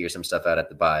maybe they figure some stuff out at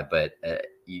the bye, but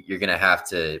you're going to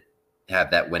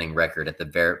have that winning record at the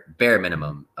bare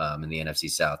minimum in the NFC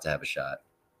South to have a shot.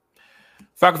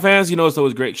 Falcon fans, it's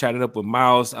always great chatting up with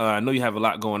Miles. I know you have a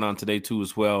lot going on today too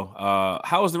as well.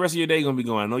 How is the rest of your day going to be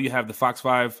going? I know you have the Fox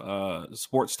 5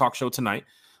 sports talk show tonight.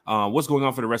 What's going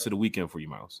on for the rest of the weekend for you,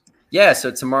 Miles? Yeah,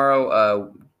 so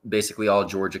tomorrow, basically all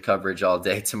Georgia coverage all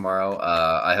day tomorrow.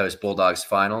 I host Bulldogs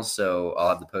finals, so I'll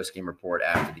have the post-game report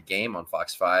after the game on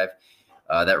Fox 5.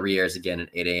 That re-airs again at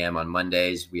 8 a.m. on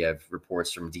Mondays. We have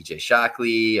reports from DJ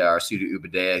Shockley, our Suda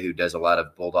Ubadea, who does a lot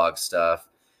of Bulldog stuff.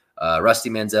 Rusty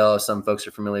Manziel, some folks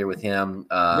are familiar with him.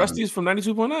 Rusty is from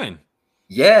 92.9.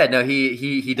 Yeah, no,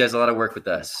 he does a lot of work with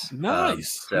us.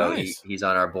 Nice. Nice. He's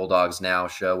on our Bulldogs Now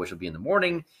show, which will be in the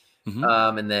morning.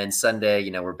 And then Sunday,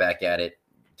 we're back at it.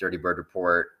 Dirty Bird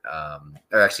Report.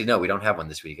 Or actually, no, we don't have one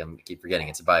this week. I keep forgetting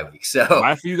it's a bye week. So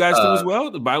bye for you guys too as well.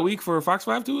 The bye week for Fox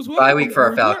 5 too as well. Bye week for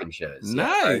our Falcon shows.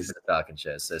 Nice. For the Falcon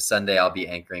shows. So Sunday I'll be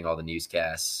anchoring all the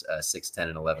newscasts, 6, 10,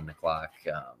 and 11 o'clock.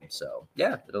 So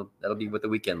yeah, that'll be what the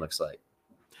weekend looks like.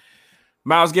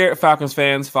 Miles Garrett, Falcons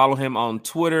fans, follow him on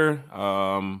Twitter.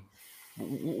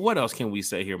 What else can we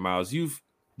say here, Miles? You've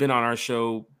been on our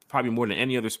show probably more than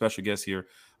any other special guest here.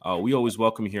 We always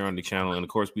welcome you here on the channel. And, of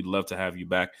course, we'd love to have you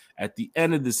back at the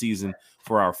end of the season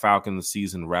for our Falcons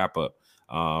season wrap-up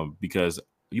because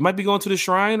you might be going to the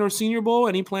Shrine or Senior Bowl.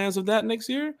 Any plans of that next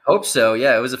year? Hope so.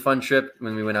 Yeah, it was a fun trip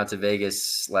when we went out to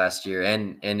Vegas last year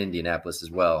and Indianapolis as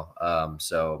well.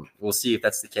 So we'll see if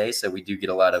that's the case. So we do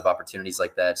get a lot of opportunities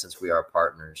like that since we are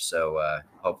partners. So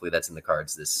hopefully that's in the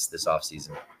cards this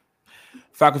offseason.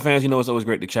 Falcon fans, it's always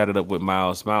great to chat it up with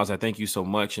Miles. Miles, I thank you so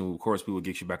much. And, of course, we will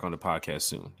get you back on the podcast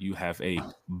soon. You have a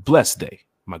blessed day,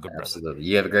 my good brother. Absolutely.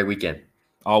 You have a great weekend.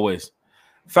 Always.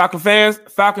 Falcon fans,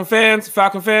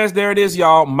 there it is,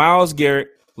 y'all. Miles Garrett,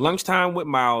 Lunchtime with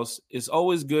Miles. It's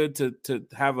always good to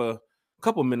have a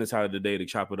couple minutes out of the day to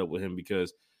chop it up with him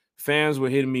because fans were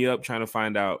hitting me up trying to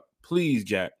find out, please,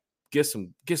 Jack, get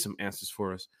some answers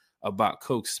for us about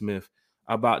Coach Smith,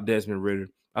 about Desmond Ridder,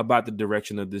 about the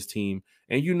direction of this team.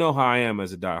 And you know how I am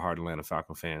as a diehard Atlanta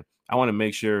Falcon fan. I want to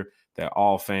make sure that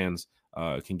all fans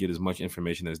can get as much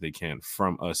information as they can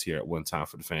from us here at One Time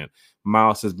for the Fan.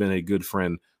 Miles has been a good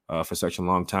friend for such a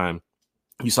long time.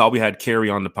 You saw we had Carrie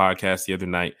on the podcast the other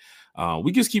night.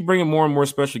 We just keep bringing more and more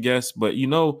special guests, but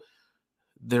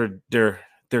they're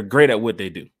great at what they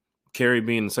do. Carrie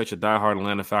being such a diehard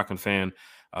Atlanta Falcon fan,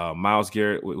 Miles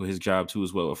Garrett with his job too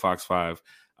as well with Fox 5.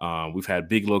 We've had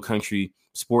Big Low Country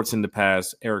Sports in the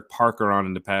past, Eric Parker on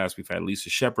in the past. We've had Lisa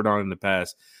Shepard on in the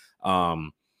past.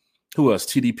 Who else?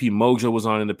 TDP Mojo was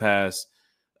on in the past.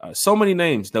 So many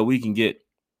names that we can get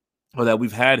or that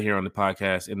we've had here on the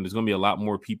podcast. And there's going to be a lot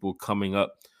more people coming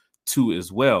up too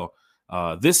as well.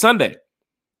 This Sunday,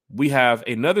 we have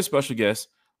another special guest,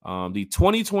 the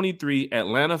 2023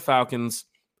 Atlanta Falcons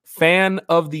Fan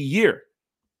of the Year.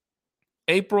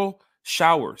 April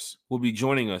Showers will be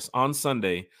joining us on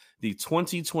Sunday, the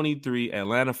 2023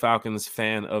 Atlanta Falcons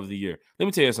Fan of the Year. Let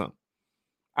me tell you something.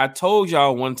 I told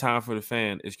y'all One Time for the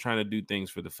Fan is trying to do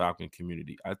things for the Falcon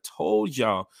community. I told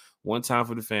y'all One Time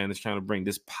for the Fan is trying to bring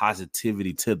this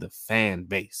positivity to the fan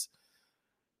base.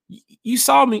 You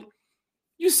saw me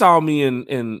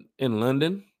in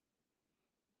London,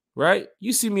 right?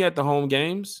 You see me at the home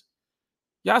games.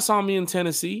 Y'all saw me in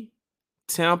Tennessee,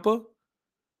 Tampa,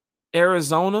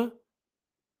 Arizona.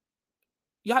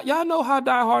 Y'all know how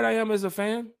diehard I am as a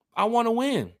fan. I want to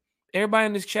win. Everybody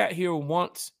in this chat here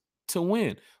wants to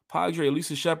win. Padre,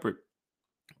 Lisa Shepard,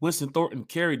 Winston Thornton,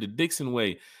 Carey, the Dixon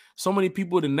way. So many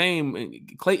people to name.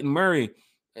 Clayton Murray.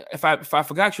 If I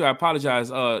forgot you, I apologize.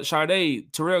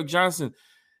 Sade, Terrell Johnson.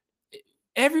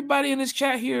 Everybody in this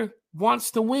chat here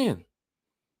wants to win.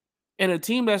 And a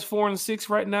team that's 4-6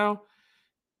 right now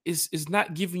is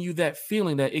not giving you that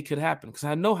feeling that it could happen. Because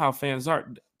I know how fans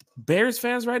are. Bears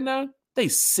fans right now, they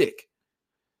sick.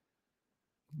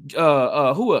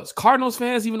 Who else? Cardinals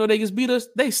fans, even though they just beat us,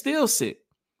 they still sick.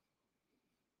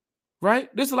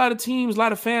 Right? There's a lot of teams, a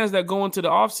lot of fans that go into the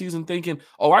offseason thinking,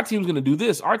 oh, our team's going to do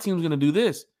this. Our team's going to do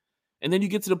this. And then you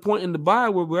get to the point in the bye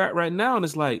where we're at right now, and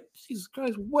it's like, Jesus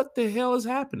Christ, what the hell is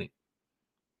happening?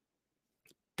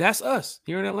 That's us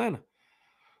here in Atlanta.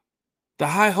 The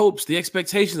high hopes, the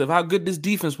expectations of how good this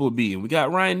defense will be. And we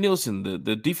got Ryan Nielsen,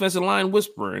 the defensive line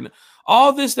whisperer, and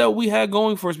all this that we had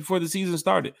going for us before the season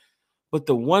started. But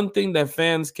the one thing that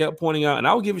fans kept pointing out, and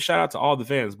I will give a shout out to all the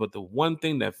fans, but the one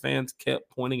thing that fans kept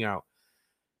pointing out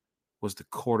was the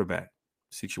quarterback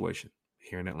situation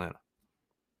here in Atlanta.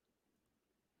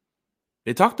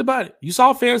 They talked about it. You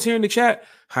saw fans here in the chat.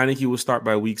 Heineke will start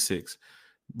by week 6.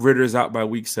 Ritter's out by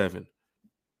week 7.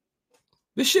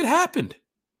 This shit happened.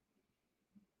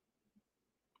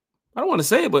 I don't want to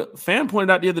say it, but fan pointed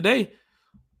out the other day,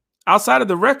 outside of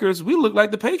the records, we look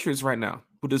like the Patriots right now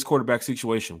with this quarterback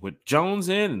situation with Jones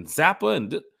in and Zappa.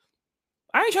 And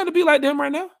I ain't trying to be like them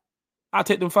right now. I'll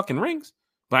take them fucking rings,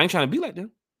 but I ain't trying to be like them.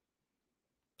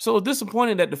 So it's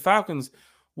disappointing that the Falcons,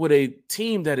 with a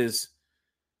team that is,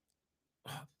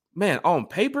 man, on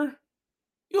paper,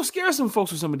 you'll scare some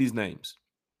folks with some of these names.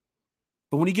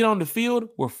 But when you get on the field,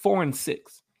 we're 4-6.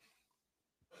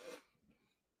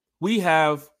 We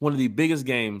have one of the biggest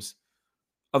games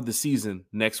of the season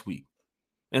next week.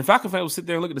 And Falcon fans will sit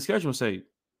there and look at the schedule and say,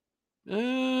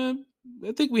 I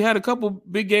think we had a couple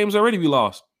big games already we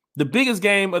lost. The biggest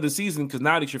game of the season, because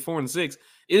now that you're 4-6,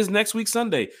 is next week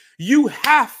Sunday. You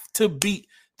have to beat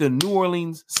the New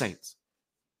Orleans Saints.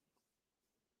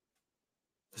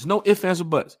 There's no ifs, ands, or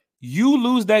buts. You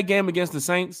lose that game against the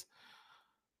Saints,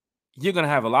 you're going to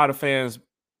have a lot of fans,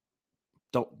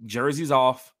 jerseys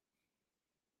off,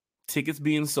 tickets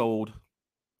being sold,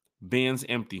 bins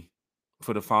empty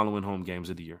for the following home games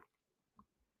of the year.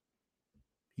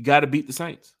 You got to beat the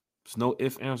Saints. There's no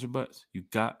ifs, ands, or buts. You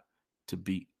got to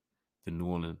beat the New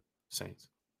Orleans Saints.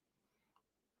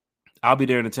 I'll be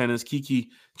there in attendance. Kiki,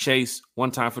 Chase,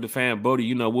 one time for the fan. Bodie,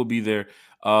 you know we'll be there.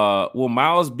 Will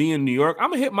Miles be in New York? I'm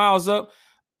going to hit Miles up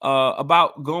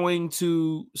about going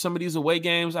to some of these away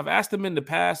games. I've asked him in the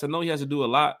past. I know he has to do a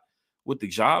lot with the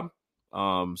job.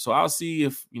 So I'll see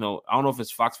if, I don't know if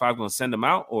it's Fox 5 going to send him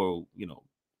out or,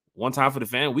 one time for the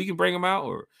fan, we can bring him out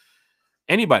or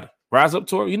anybody. Rise up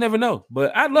tour. You never know.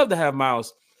 But I'd love to have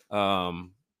Miles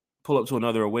pull up to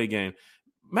another away game.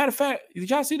 Matter of fact, did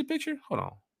y'all see the picture? Hold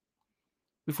on.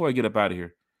 Before I get up out of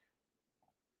here.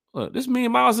 Look, this is me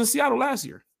and Miles in Seattle last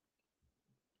year.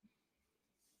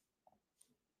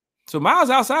 So Miles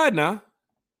outside now.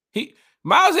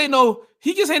 Miles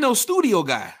he just ain't no studio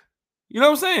guy. You know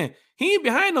what I'm saying? He ain't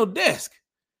behind no desk.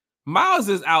 Miles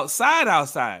is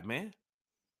outside, man.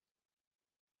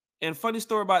 And funny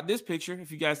story about this picture,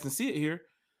 if you guys can see it here.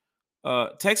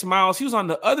 Text Miles, he was on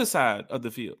the other side of the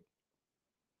field.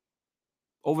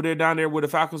 Over there, down there where the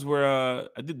Falcons were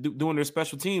doing their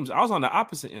special teams. I was on the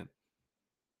opposite end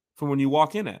from when you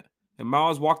walk in at. And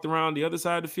Miles walked around the other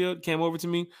side of the field, came over to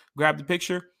me, grabbed the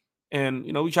picture, and,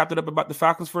 we chopped it up about the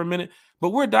Falcons for a minute. But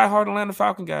we're diehard Atlanta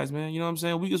Falcon guys, man. You know what I'm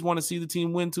saying? We just want to see the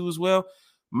team win, too, as well.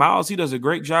 Miles, he does a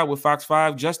great job with Fox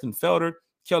 5. Justin Felder,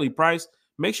 Kelly Price.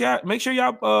 Make sure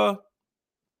y'all, hold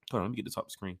on, let me get the top of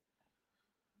the screen.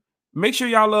 Make sure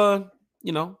y'all,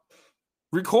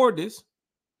 record this.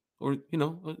 Or, a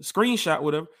screenshot,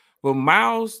 whatever. But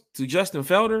Miles to Justin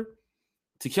Felder,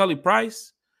 to Kelly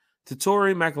Price, to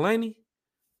Torrey McElhaney,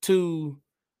 to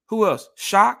who else?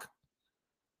 Shock.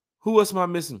 Who else am I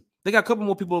missing? They got a couple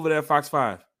more people over there at Fox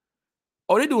 5.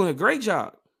 Oh, they're doing a great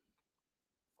job.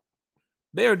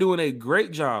 They are doing a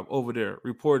great job over there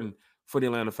reporting for the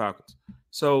Atlanta Falcons.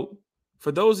 So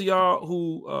for those of y'all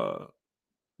who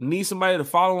need somebody to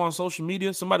follow on social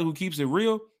media, somebody who keeps it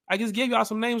real, I just gave y'all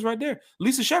some names right there.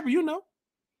 Lisa Shepard, A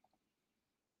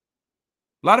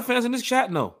lot of fans in this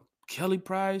chat know. Kelly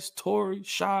Price, Torrey,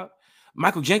 Shock.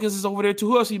 Michael Jenkins is over there too.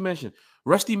 Who else he mentioned?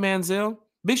 Rusty Manziel.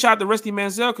 Big shout out to Rusty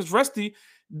Manziel because Rusty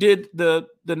did the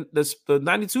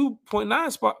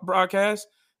 92.9 spot broadcast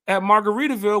at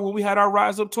Margaritaville when we had our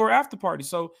Rise Up Tour after party.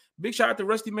 So big shout out to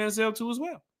Rusty Manziel too as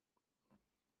well.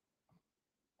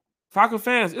 Falcon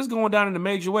fans, it's going down in a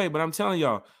major way, but I'm telling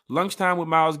y'all, lunchtime with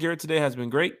Miles Garrett today has been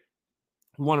great.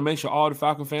 We want to make sure all the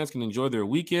Falcon fans can enjoy their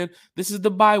weekend. This is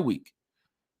the bye week,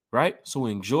 right? So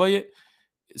enjoy it.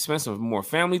 Spend some more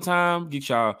family time. Get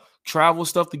y'all travel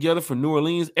stuff together for New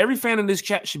Orleans. Every fan in this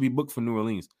chat should be booked for New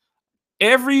Orleans.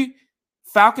 Every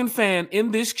Falcon fan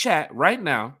in this chat right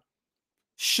now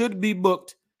should be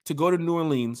booked to go to New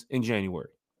Orleans in January.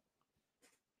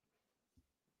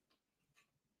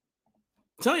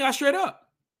 I'm telling y'all straight up.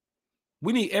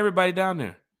 We need everybody down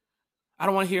there. I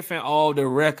don't want to hear fan, the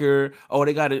record. Oh,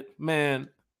 they got it. Man,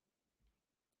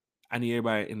 I need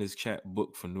everybody in this chat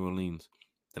booked for New Orleans,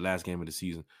 the last game of the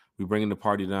season. We're bringing the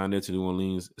party down there to New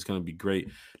Orleans. It's going to be great.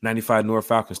 95 North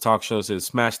Falcons talk show says,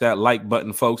 smash that like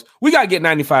button, folks. We got to get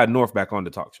 95 North back on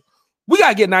the talk show. We got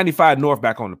to get 95 North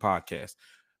back on the podcast.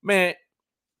 Man,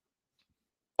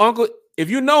 Uncle,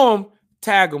 if you know him,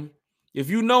 tag him.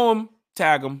 If you know him,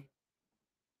 tag him.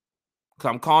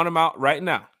 I'm calling him out right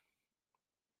now.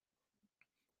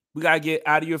 We got to get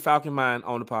Out of Your Falcon Mind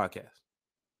on the podcast.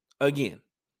 Again,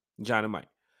 John and Mike.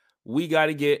 We got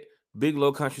to get Big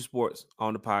Low Country Sports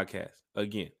on the podcast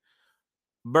again.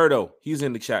 Berto, he's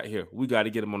in the chat here. We got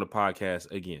to get him on the podcast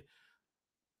again.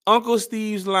 Uncle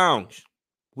Steve's Lounge.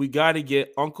 We got to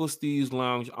get Uncle Steve's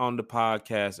Lounge on the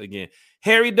podcast again.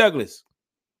 Harry Douglas.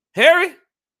 Harry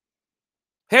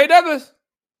Douglas.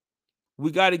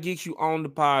 We got to get you on the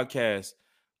podcast.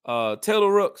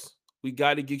 Taylor Rooks. We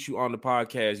got to get you on the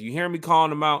podcast. You hear me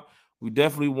calling them out? We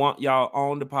definitely want y'all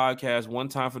on the podcast. One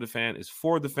Time for the Fan is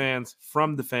for the fans,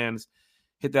 from the fans.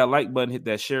 Hit that like button, hit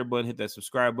that share button, hit that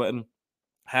subscribe button.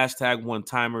 Hashtag One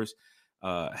Timers.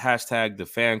 Hashtag the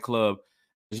fan club.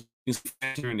 Fans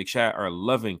here in the chat are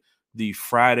loving the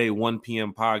Friday 1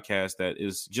 p.m. podcast that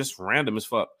is just random as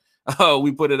fuck.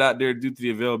 We put it out there due to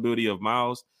the availability of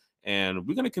Miles, and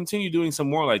we're going to continue doing some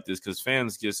more like this because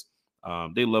fans just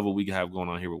they love what we have going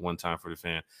on here with One Time for the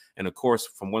Fan. And of course,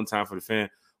 from One Time for the Fan,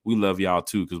 we love y'all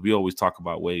too because we always talk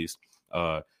about ways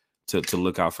to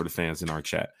look out for the fans in our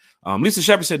chat. Lisa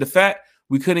Shepard said the fact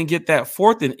we couldn't get that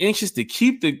 4th and inches to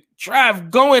keep the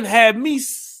drive going had me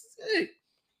sick.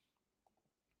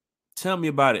 Tell me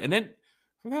about it. And then,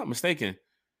 if I'm not mistaken,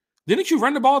 didn't you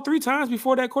run the ball 3 times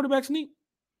before that quarterback sneak?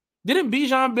 Didn't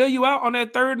Bijan bail you out on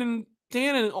that 3rd and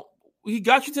 10 and he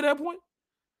got you to that point?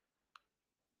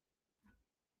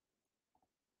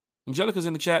 Angelica's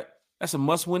in the chat. That's a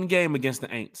must-win game against the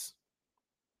Aints.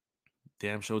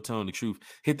 Damn sure telling the truth.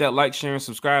 Hit that like, share, and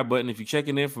subscribe button. If you're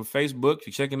checking in from Facebook, if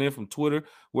you're checking in from Twitter,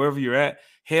 wherever you're at,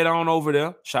 head on over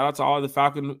there. Shout out to all the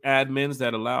Falcon admins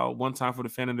that allow One Time for the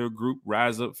Fan in their group,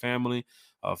 Rise Up Family,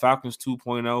 Falcons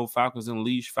 2.0, Falcons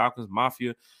Unleashed, Falcons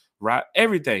Mafia, right?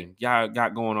 Everything y'all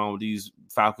got going on with these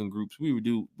Falcon groups. We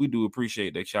do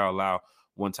appreciate that y'all allow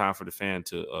One Time for the Fan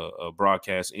to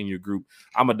broadcast in your group.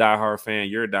 I'm a diehard fan.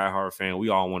 You're a diehard fan. We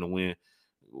all want to win.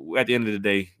 At the end of the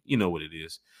day, you know what it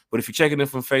is. But if you're checking in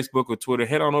from Facebook or Twitter,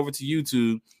 head on over to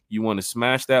YouTube. You want to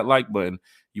smash that like button.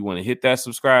 You want to hit that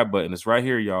subscribe button. It's right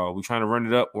here, y'all. We're trying to run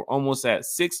it up. We're almost at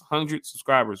 600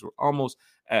 subscribers. We're almost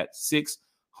at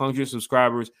 600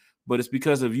 subscribers. But it's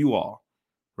because of you all,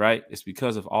 right? It's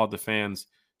because of all the fans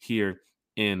here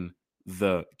in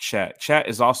the chat. Chat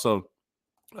is also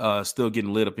still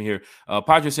getting lit up in here.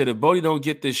 Padre said, if Bodie don't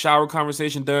get this shower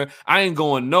conversation done, I ain't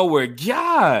going nowhere.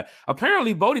 God,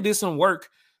 apparently Bodie did some work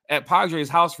at Padre's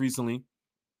house recently.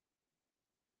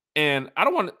 And I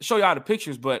don't want to show y'all the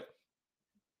pictures, but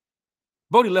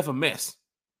Bodie left a mess.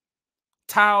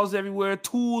 Towels everywhere,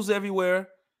 tools everywhere.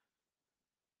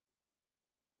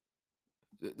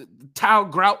 The towel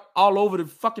grout all over the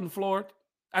fucking floor.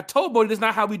 I told Bodie that's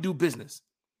not how we do business.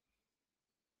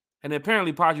 And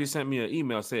apparently Padre sent me an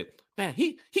email, said, man,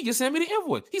 he just sent me the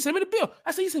invoice. He sent me the bill.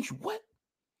 I said, he sent you what?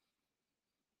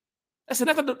 I said,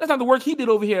 that's not the work he did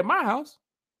over here at my house.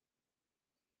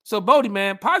 So, Bodie,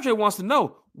 man, Padre wants to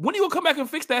know, when are you going to come back and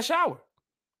fix that shower?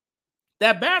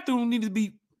 That bathroom needs to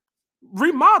be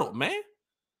remodeled, man.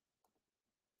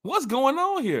 What's going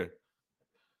on here?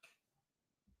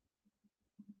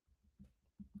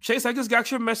 Chase, I just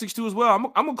got your message too as well.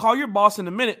 I'm going to call your boss in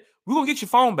a minute. We're going to get your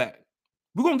phone back.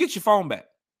 We're going to get your phone back.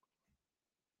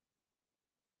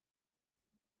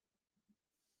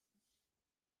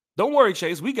 Don't worry,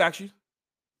 Chase. We got you.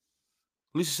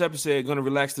 Lisa Shepard said, going to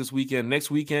relax this weekend.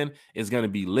 Next weekend is going to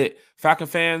be lit. Falcon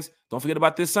fans, don't forget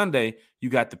about this Sunday. You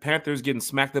got the Panthers getting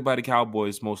smacked up by the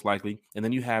Cowboys, most likely. And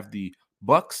then you have the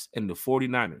Bucks and the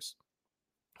 49ers.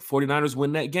 49ers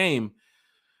win that game.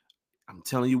 I'm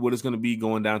telling you what it's going to be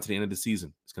going down to the end of the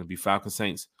season. It's going to be Falcon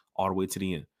Saints all the way to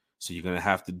the end. So you're going to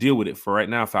have to deal with it for right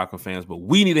now, Falcon fans. But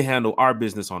we need to handle our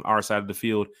business on our side of the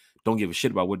field. Don't give a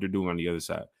shit about what they're doing on the other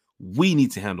side. We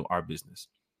need to handle our business.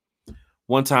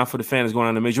 One time for the fan is going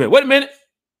on the major way. Wait a minute.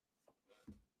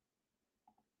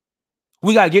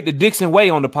 We got to get the Dixon Way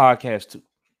on the podcast too.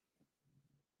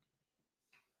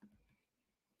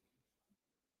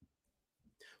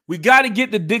 We got to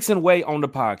get the Dixon Way on the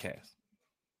podcast.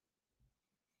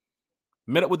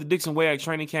 Met up with the Dixon Way at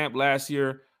training camp last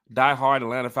year. Die-hard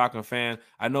Atlanta Falcon fan.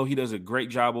 I know he does a great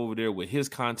job over there with his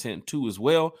content too as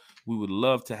well. We would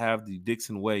love to have the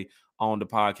Dixon Way on the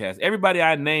podcast. Everybody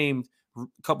I named a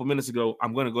couple minutes ago,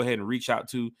 I'm going to go ahead and reach out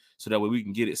to so that way we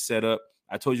can get it set up.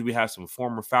 I told you we have some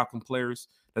former Falcon players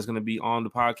that's going to be on the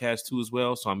podcast too as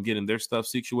well, so I'm getting their stuff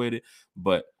situated.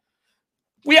 But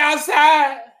we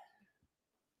outside.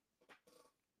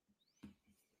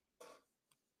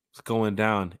 It's going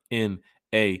down in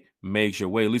a major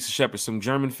way. Lisa Shepard, some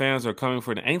German fans are coming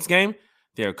for the Aints game.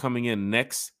 They are coming in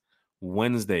next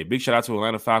Wednesday. Big shout out to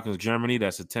Atlanta Falcons Germany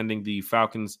that's attending the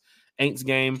Falcons Aints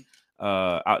game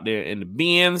out there in the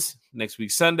Beans next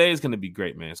week Sunday. It's going to be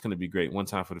great, man. It's going to be great. One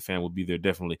time for the fan will be there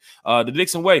definitely. The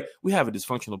Dixon Way, we have a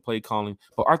dysfunctional play calling,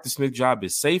 but Arthur Smith's job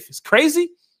is safe. It's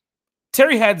crazy.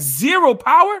 Terry had zero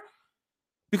power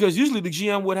because usually the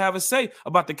GM would have a say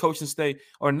about the coaching stay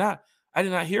or not. I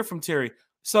did not hear from Terry.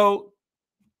 So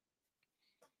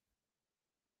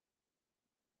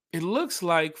it looks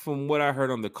like from what I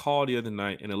heard on the call the other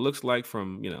night, and it looks like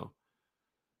from,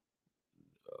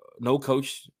 no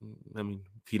coach. I mean,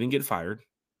 he didn't get fired,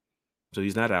 so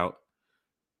he's not out.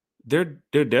 They're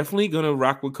definitely going to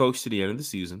rock with coach to the end of the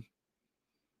season.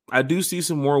 I do see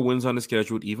some more wins on the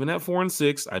schedule. Even at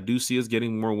 4-6, I do see us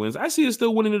getting more wins. I see us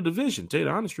still winning the division, tell you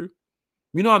the honest truth.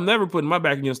 I'm never putting my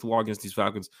back against the wall against these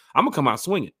Falcons. I'm going to come out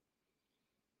swinging.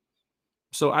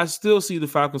 So I still see the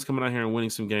Falcons coming out here and winning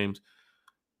some games.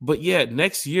 But yeah,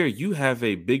 next year you have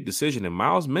a big decision. And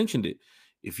Miles mentioned it.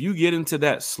 If you get into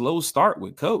that slow start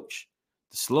with coach,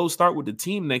 the slow start with the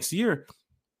team next year,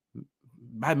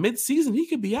 by midseason, he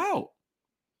could be out.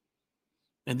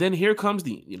 And then here comes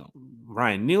the,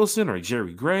 Ryan Nielsen or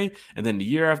Jerry Gray. And then the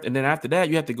year after, and then after that,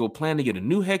 you have to go plan to get a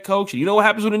new head coach. And you know what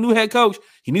happens with a new head coach?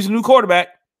 He needs a new quarterback.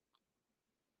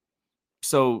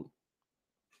 So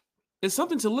it's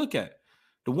something to look at.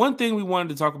 The one thing we wanted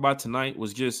to talk about tonight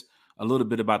was just a little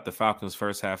bit about the Falcons'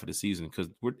 first half of the season because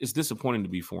it's disappointing to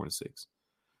be 4-6.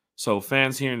 So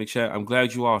fans here in the chat, I'm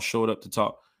glad you all showed up to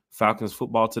talk Falcons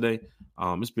football today.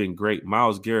 It's been great.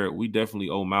 Miles Garrett, we definitely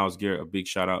owe Miles Garrett a big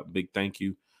shout out, big thank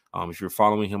you. If you're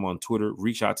following him on Twitter,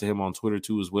 reach out to him on Twitter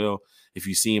too as well. If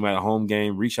you see him at a home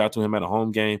game, reach out to him at a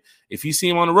home game. If you see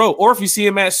him on the road, or if you see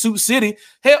him at Suit City,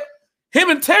 hell, him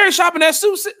and Terry shopping at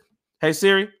Suit City. Hey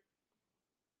Siri,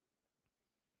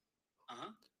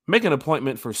 make an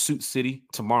appointment for Suit City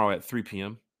tomorrow at 3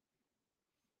 p.m.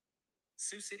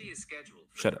 Suit City is scheduled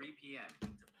for Shut 3 p.m.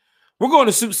 We're going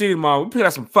to Suit City tomorrow. We picked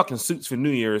out some fucking suits for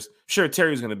New Year's. Sure,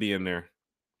 Terry's going to be in there.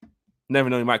 Never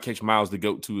know, he might catch Miles the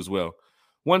GOAT too as well.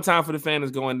 One time for the fan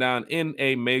is going down in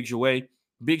a major way.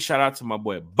 Big shout out to my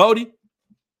boy Bodie.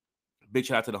 Big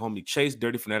shout out to the homie Chase,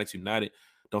 Dirty Fanatics United.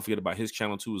 Don't forget about his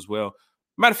channel too as well.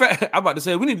 Matter of fact, I'm about to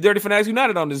say we need Dirty Fanatics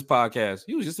United on this podcast.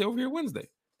 He was just over here Wednesday.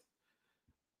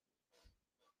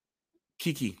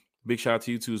 Kiki, big shout out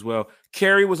to you too as well.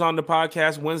 Carrie was on the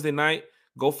podcast Wednesday night.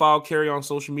 Go follow Carrie on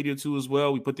social media too as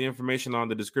well. We put the information on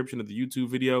the description of the YouTube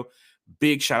video.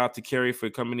 Big shout out to Carrie for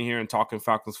coming in here and talking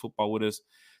Falcons football with us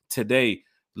today.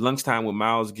 Lunchtime with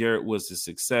Miles Garrett was a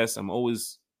success.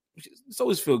 It's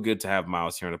always feel good to have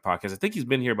Miles here on the podcast. I think he's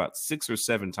been here about 6 or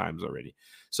 7 times already.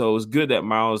 So it was good that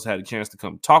Miles had a chance to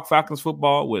come talk Falcons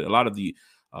football with a lot of the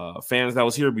fans that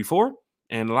was here before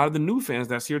and a lot of the new fans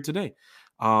that's here today.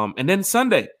 And then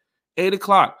Sunday, 8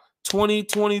 o'clock,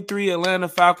 2023 Atlanta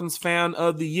Falcons Fan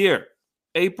of the Year.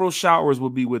 April Showers will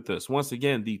be with us. Once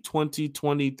again, the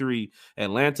 2023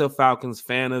 Atlanta Falcons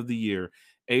Fan of the Year.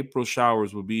 April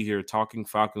Showers will be here talking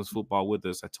Falcons football with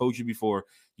us. I told you before,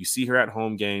 you see her at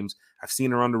home games. I've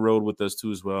seen her on the road with us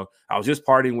too as well. I was just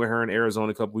partying with her in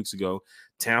Arizona a couple weeks ago.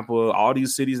 Tampa, all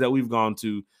these cities that we've gone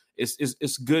to.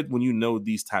 It's good when you know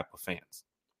these type of fans,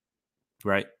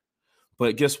 right?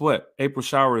 But guess what? April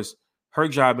Showers, her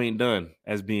job ain't done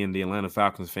as being the Atlanta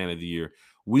Falcons Fan of the Year.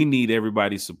 We need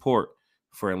everybody's support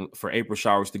for April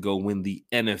Showers to go win the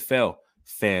NFL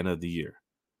Fan of the Year.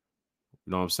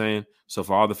 You know what I'm saying? So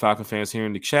for all the Falcon fans here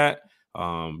in the chat,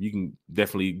 you can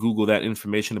definitely Google that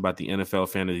information about the NFL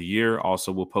Fan of the Year.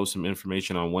 Also, we'll post some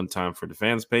information on One Time for the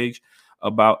Fans page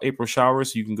about April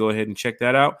Showers. So you can go ahead and check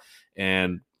that out.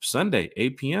 And Sunday,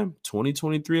 8 p.m.,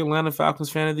 2023 Atlanta Falcons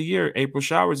Fan of the Year. April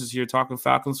Showers is here talking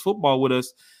Falcons football with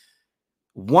us.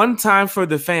 One Time for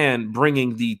the Fan,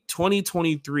 bringing the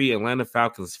 2023 Atlanta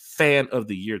Falcons Fan of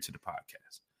the Year to the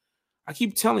podcast. I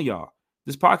keep telling y'all,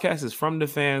 this podcast is from the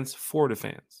fans for the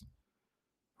fans,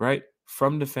 right?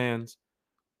 From the fans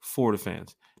for the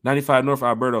fans. 95 North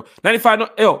Alberto. 95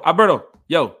 North. Yo, Alberto.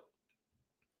 Yo,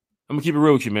 I'm going to keep it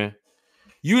real with you, man.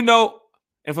 You know,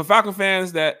 and for Falcon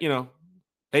fans that,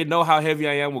 they know how heavy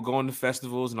I am with going to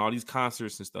festivals and all these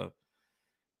concerts and stuff.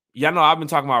 Y'all know I've been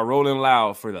talking about Rolling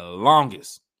Loud for the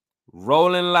longest.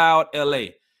 Rolling Loud LA.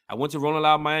 I went to Rolling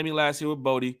Loud Miami last year with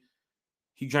Bodie.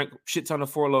 He drank shit ton of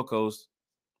Four Locos.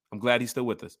 I'm glad he's still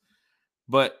with us.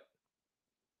 But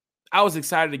I was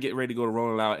excited to get ready to go to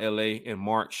Rolling Loud LA in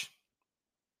March.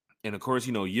 And of course,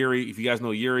 Yuri. If you guys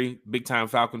know Yuri, big time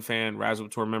Falcon fan, Rise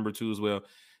Up Tour member too as well.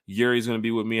 Yuri's going to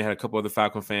be with me. I had a couple other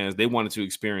Falcon fans. They wanted to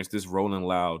experience this Rolling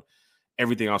Loud,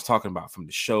 everything I was talking about, from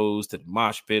the shows to the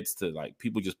mosh pits to like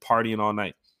people just partying all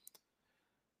night.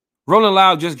 Rolling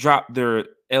Loud just dropped their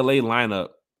LA lineup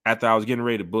after I was getting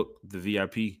ready to book the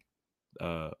VIP.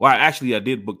 I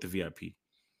did book the VIP.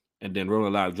 And then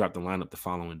Rolling Loud dropped the lineup the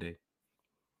following day.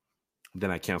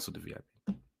 Then I canceled the VIP.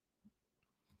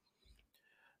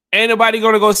 Ain't nobody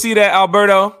going to go see that,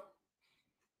 Alberto.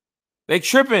 They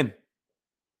tripping.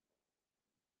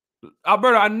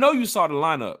 Alberto, I know you saw the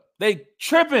lineup. They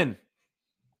tripping.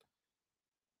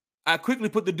 I quickly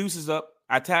put the deuces up.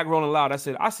 I tagged Rolling Loud. I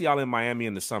said, I'll see y'all in Miami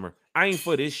in the summer. I ain't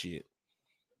for this shit.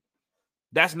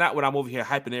 That's not what I'm over here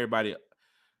hyping everybody up.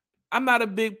 I'm not a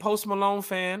big Post Malone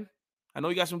fan. I know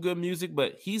you got some good music,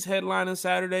 but he's headlining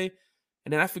Saturday.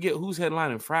 And then I forget who's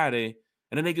headlining Friday.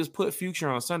 And then they just put Future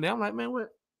on Sunday. I'm like, man, what?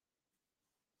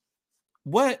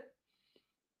 What?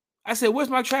 I said, where's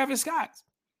my Travis Scott?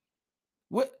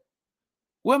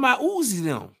 Where my Uzi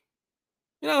them?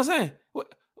 You know what I'm saying?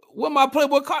 Where my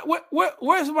Playboy car?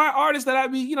 Where's my artist that I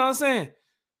be? You know what I'm saying?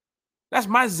 That's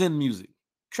my Zen music,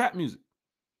 trap music.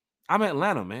 I'm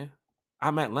Atlanta, man.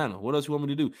 I'm Atlanta. What else you want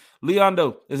me to do?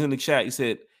 Leondo is in the chat. He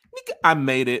said, I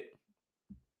made it.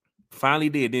 Finally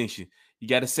did, didn't you? You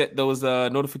got to set those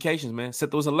notifications, man. Set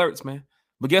those alerts, man.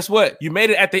 But guess what? You made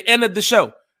it at the end of the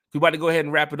show. We're about to go ahead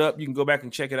and wrap it up. You can go back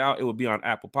and check it out. It will be on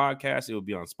Apple Podcasts. It will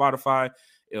be on Spotify,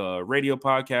 radio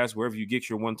podcast, wherever you get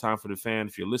your One Time for the Fan.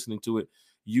 If you're listening to it,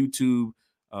 YouTube,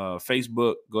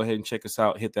 Facebook, go ahead and check us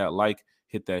out. Hit that like,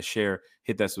 hit that share,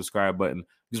 hit that subscribe button.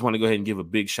 Just want to go ahead and give a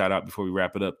big shout out before we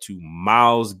wrap it up to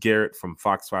Miles Garrett from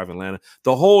Fox5Atlanta,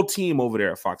 the whole team over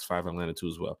there at Fox5Atlanta too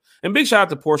as well. And big shout out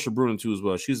to Portia Brunin too as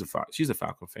well. She's a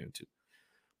Falcon fan too.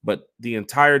 But the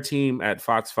entire team at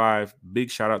Fox 5, big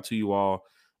shout out to you all.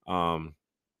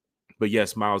 But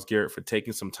yes, Miles Garrett for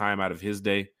taking some time out of his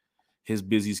day, his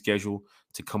busy schedule,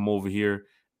 to come over here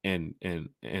and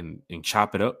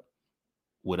chop it up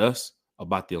with us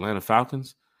about the Atlanta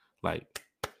Falcons. Like,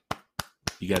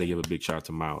 you got to give a big shout out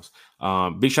to Miles.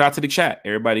 Big shout out to the chat.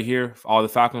 Everybody here, all the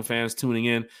Falcon fans tuning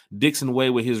in. Dixon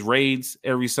Way with his raids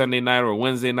every Sunday night or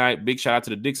Wednesday night. Big shout out to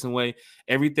the Dixon Way.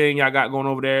 Everything y'all got going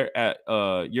over there at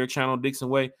your channel, Dixon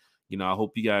Way. I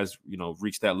hope you guys,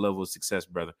 reach that level of success,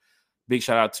 brother. Big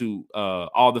shout out to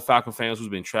all the Falcon fans who's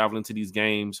been traveling to these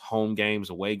games, home games,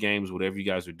 away games, whatever you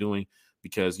guys are doing,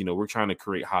 because, we're trying to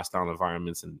create hostile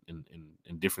environments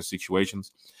in different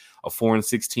situations. A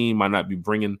 4-6 team might not be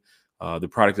bringing the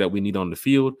product that we need on the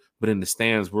field, but in the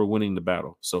stands, we're winning the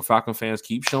battle. So Falcon fans,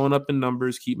 keep showing up in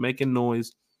numbers, keep making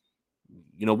noise.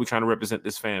 We're trying to represent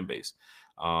this fan base.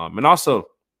 And also,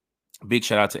 big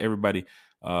shout out to everybody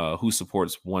who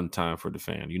supports One Time for the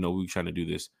Fan. We're trying to do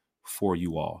this for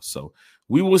you all. So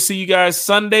we will see you guys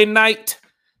Sunday night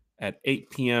at 8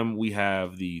 p.m. We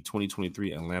have the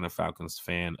 2023 Atlanta Falcons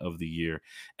Fan of the Year,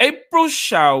 April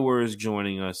Showers,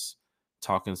 joining us,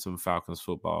 talking some Falcons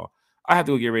football. I have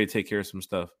to go get ready to take care of some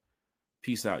stuff.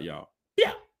 Peace out, y'all.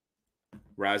 Yeah.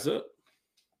 Rise up.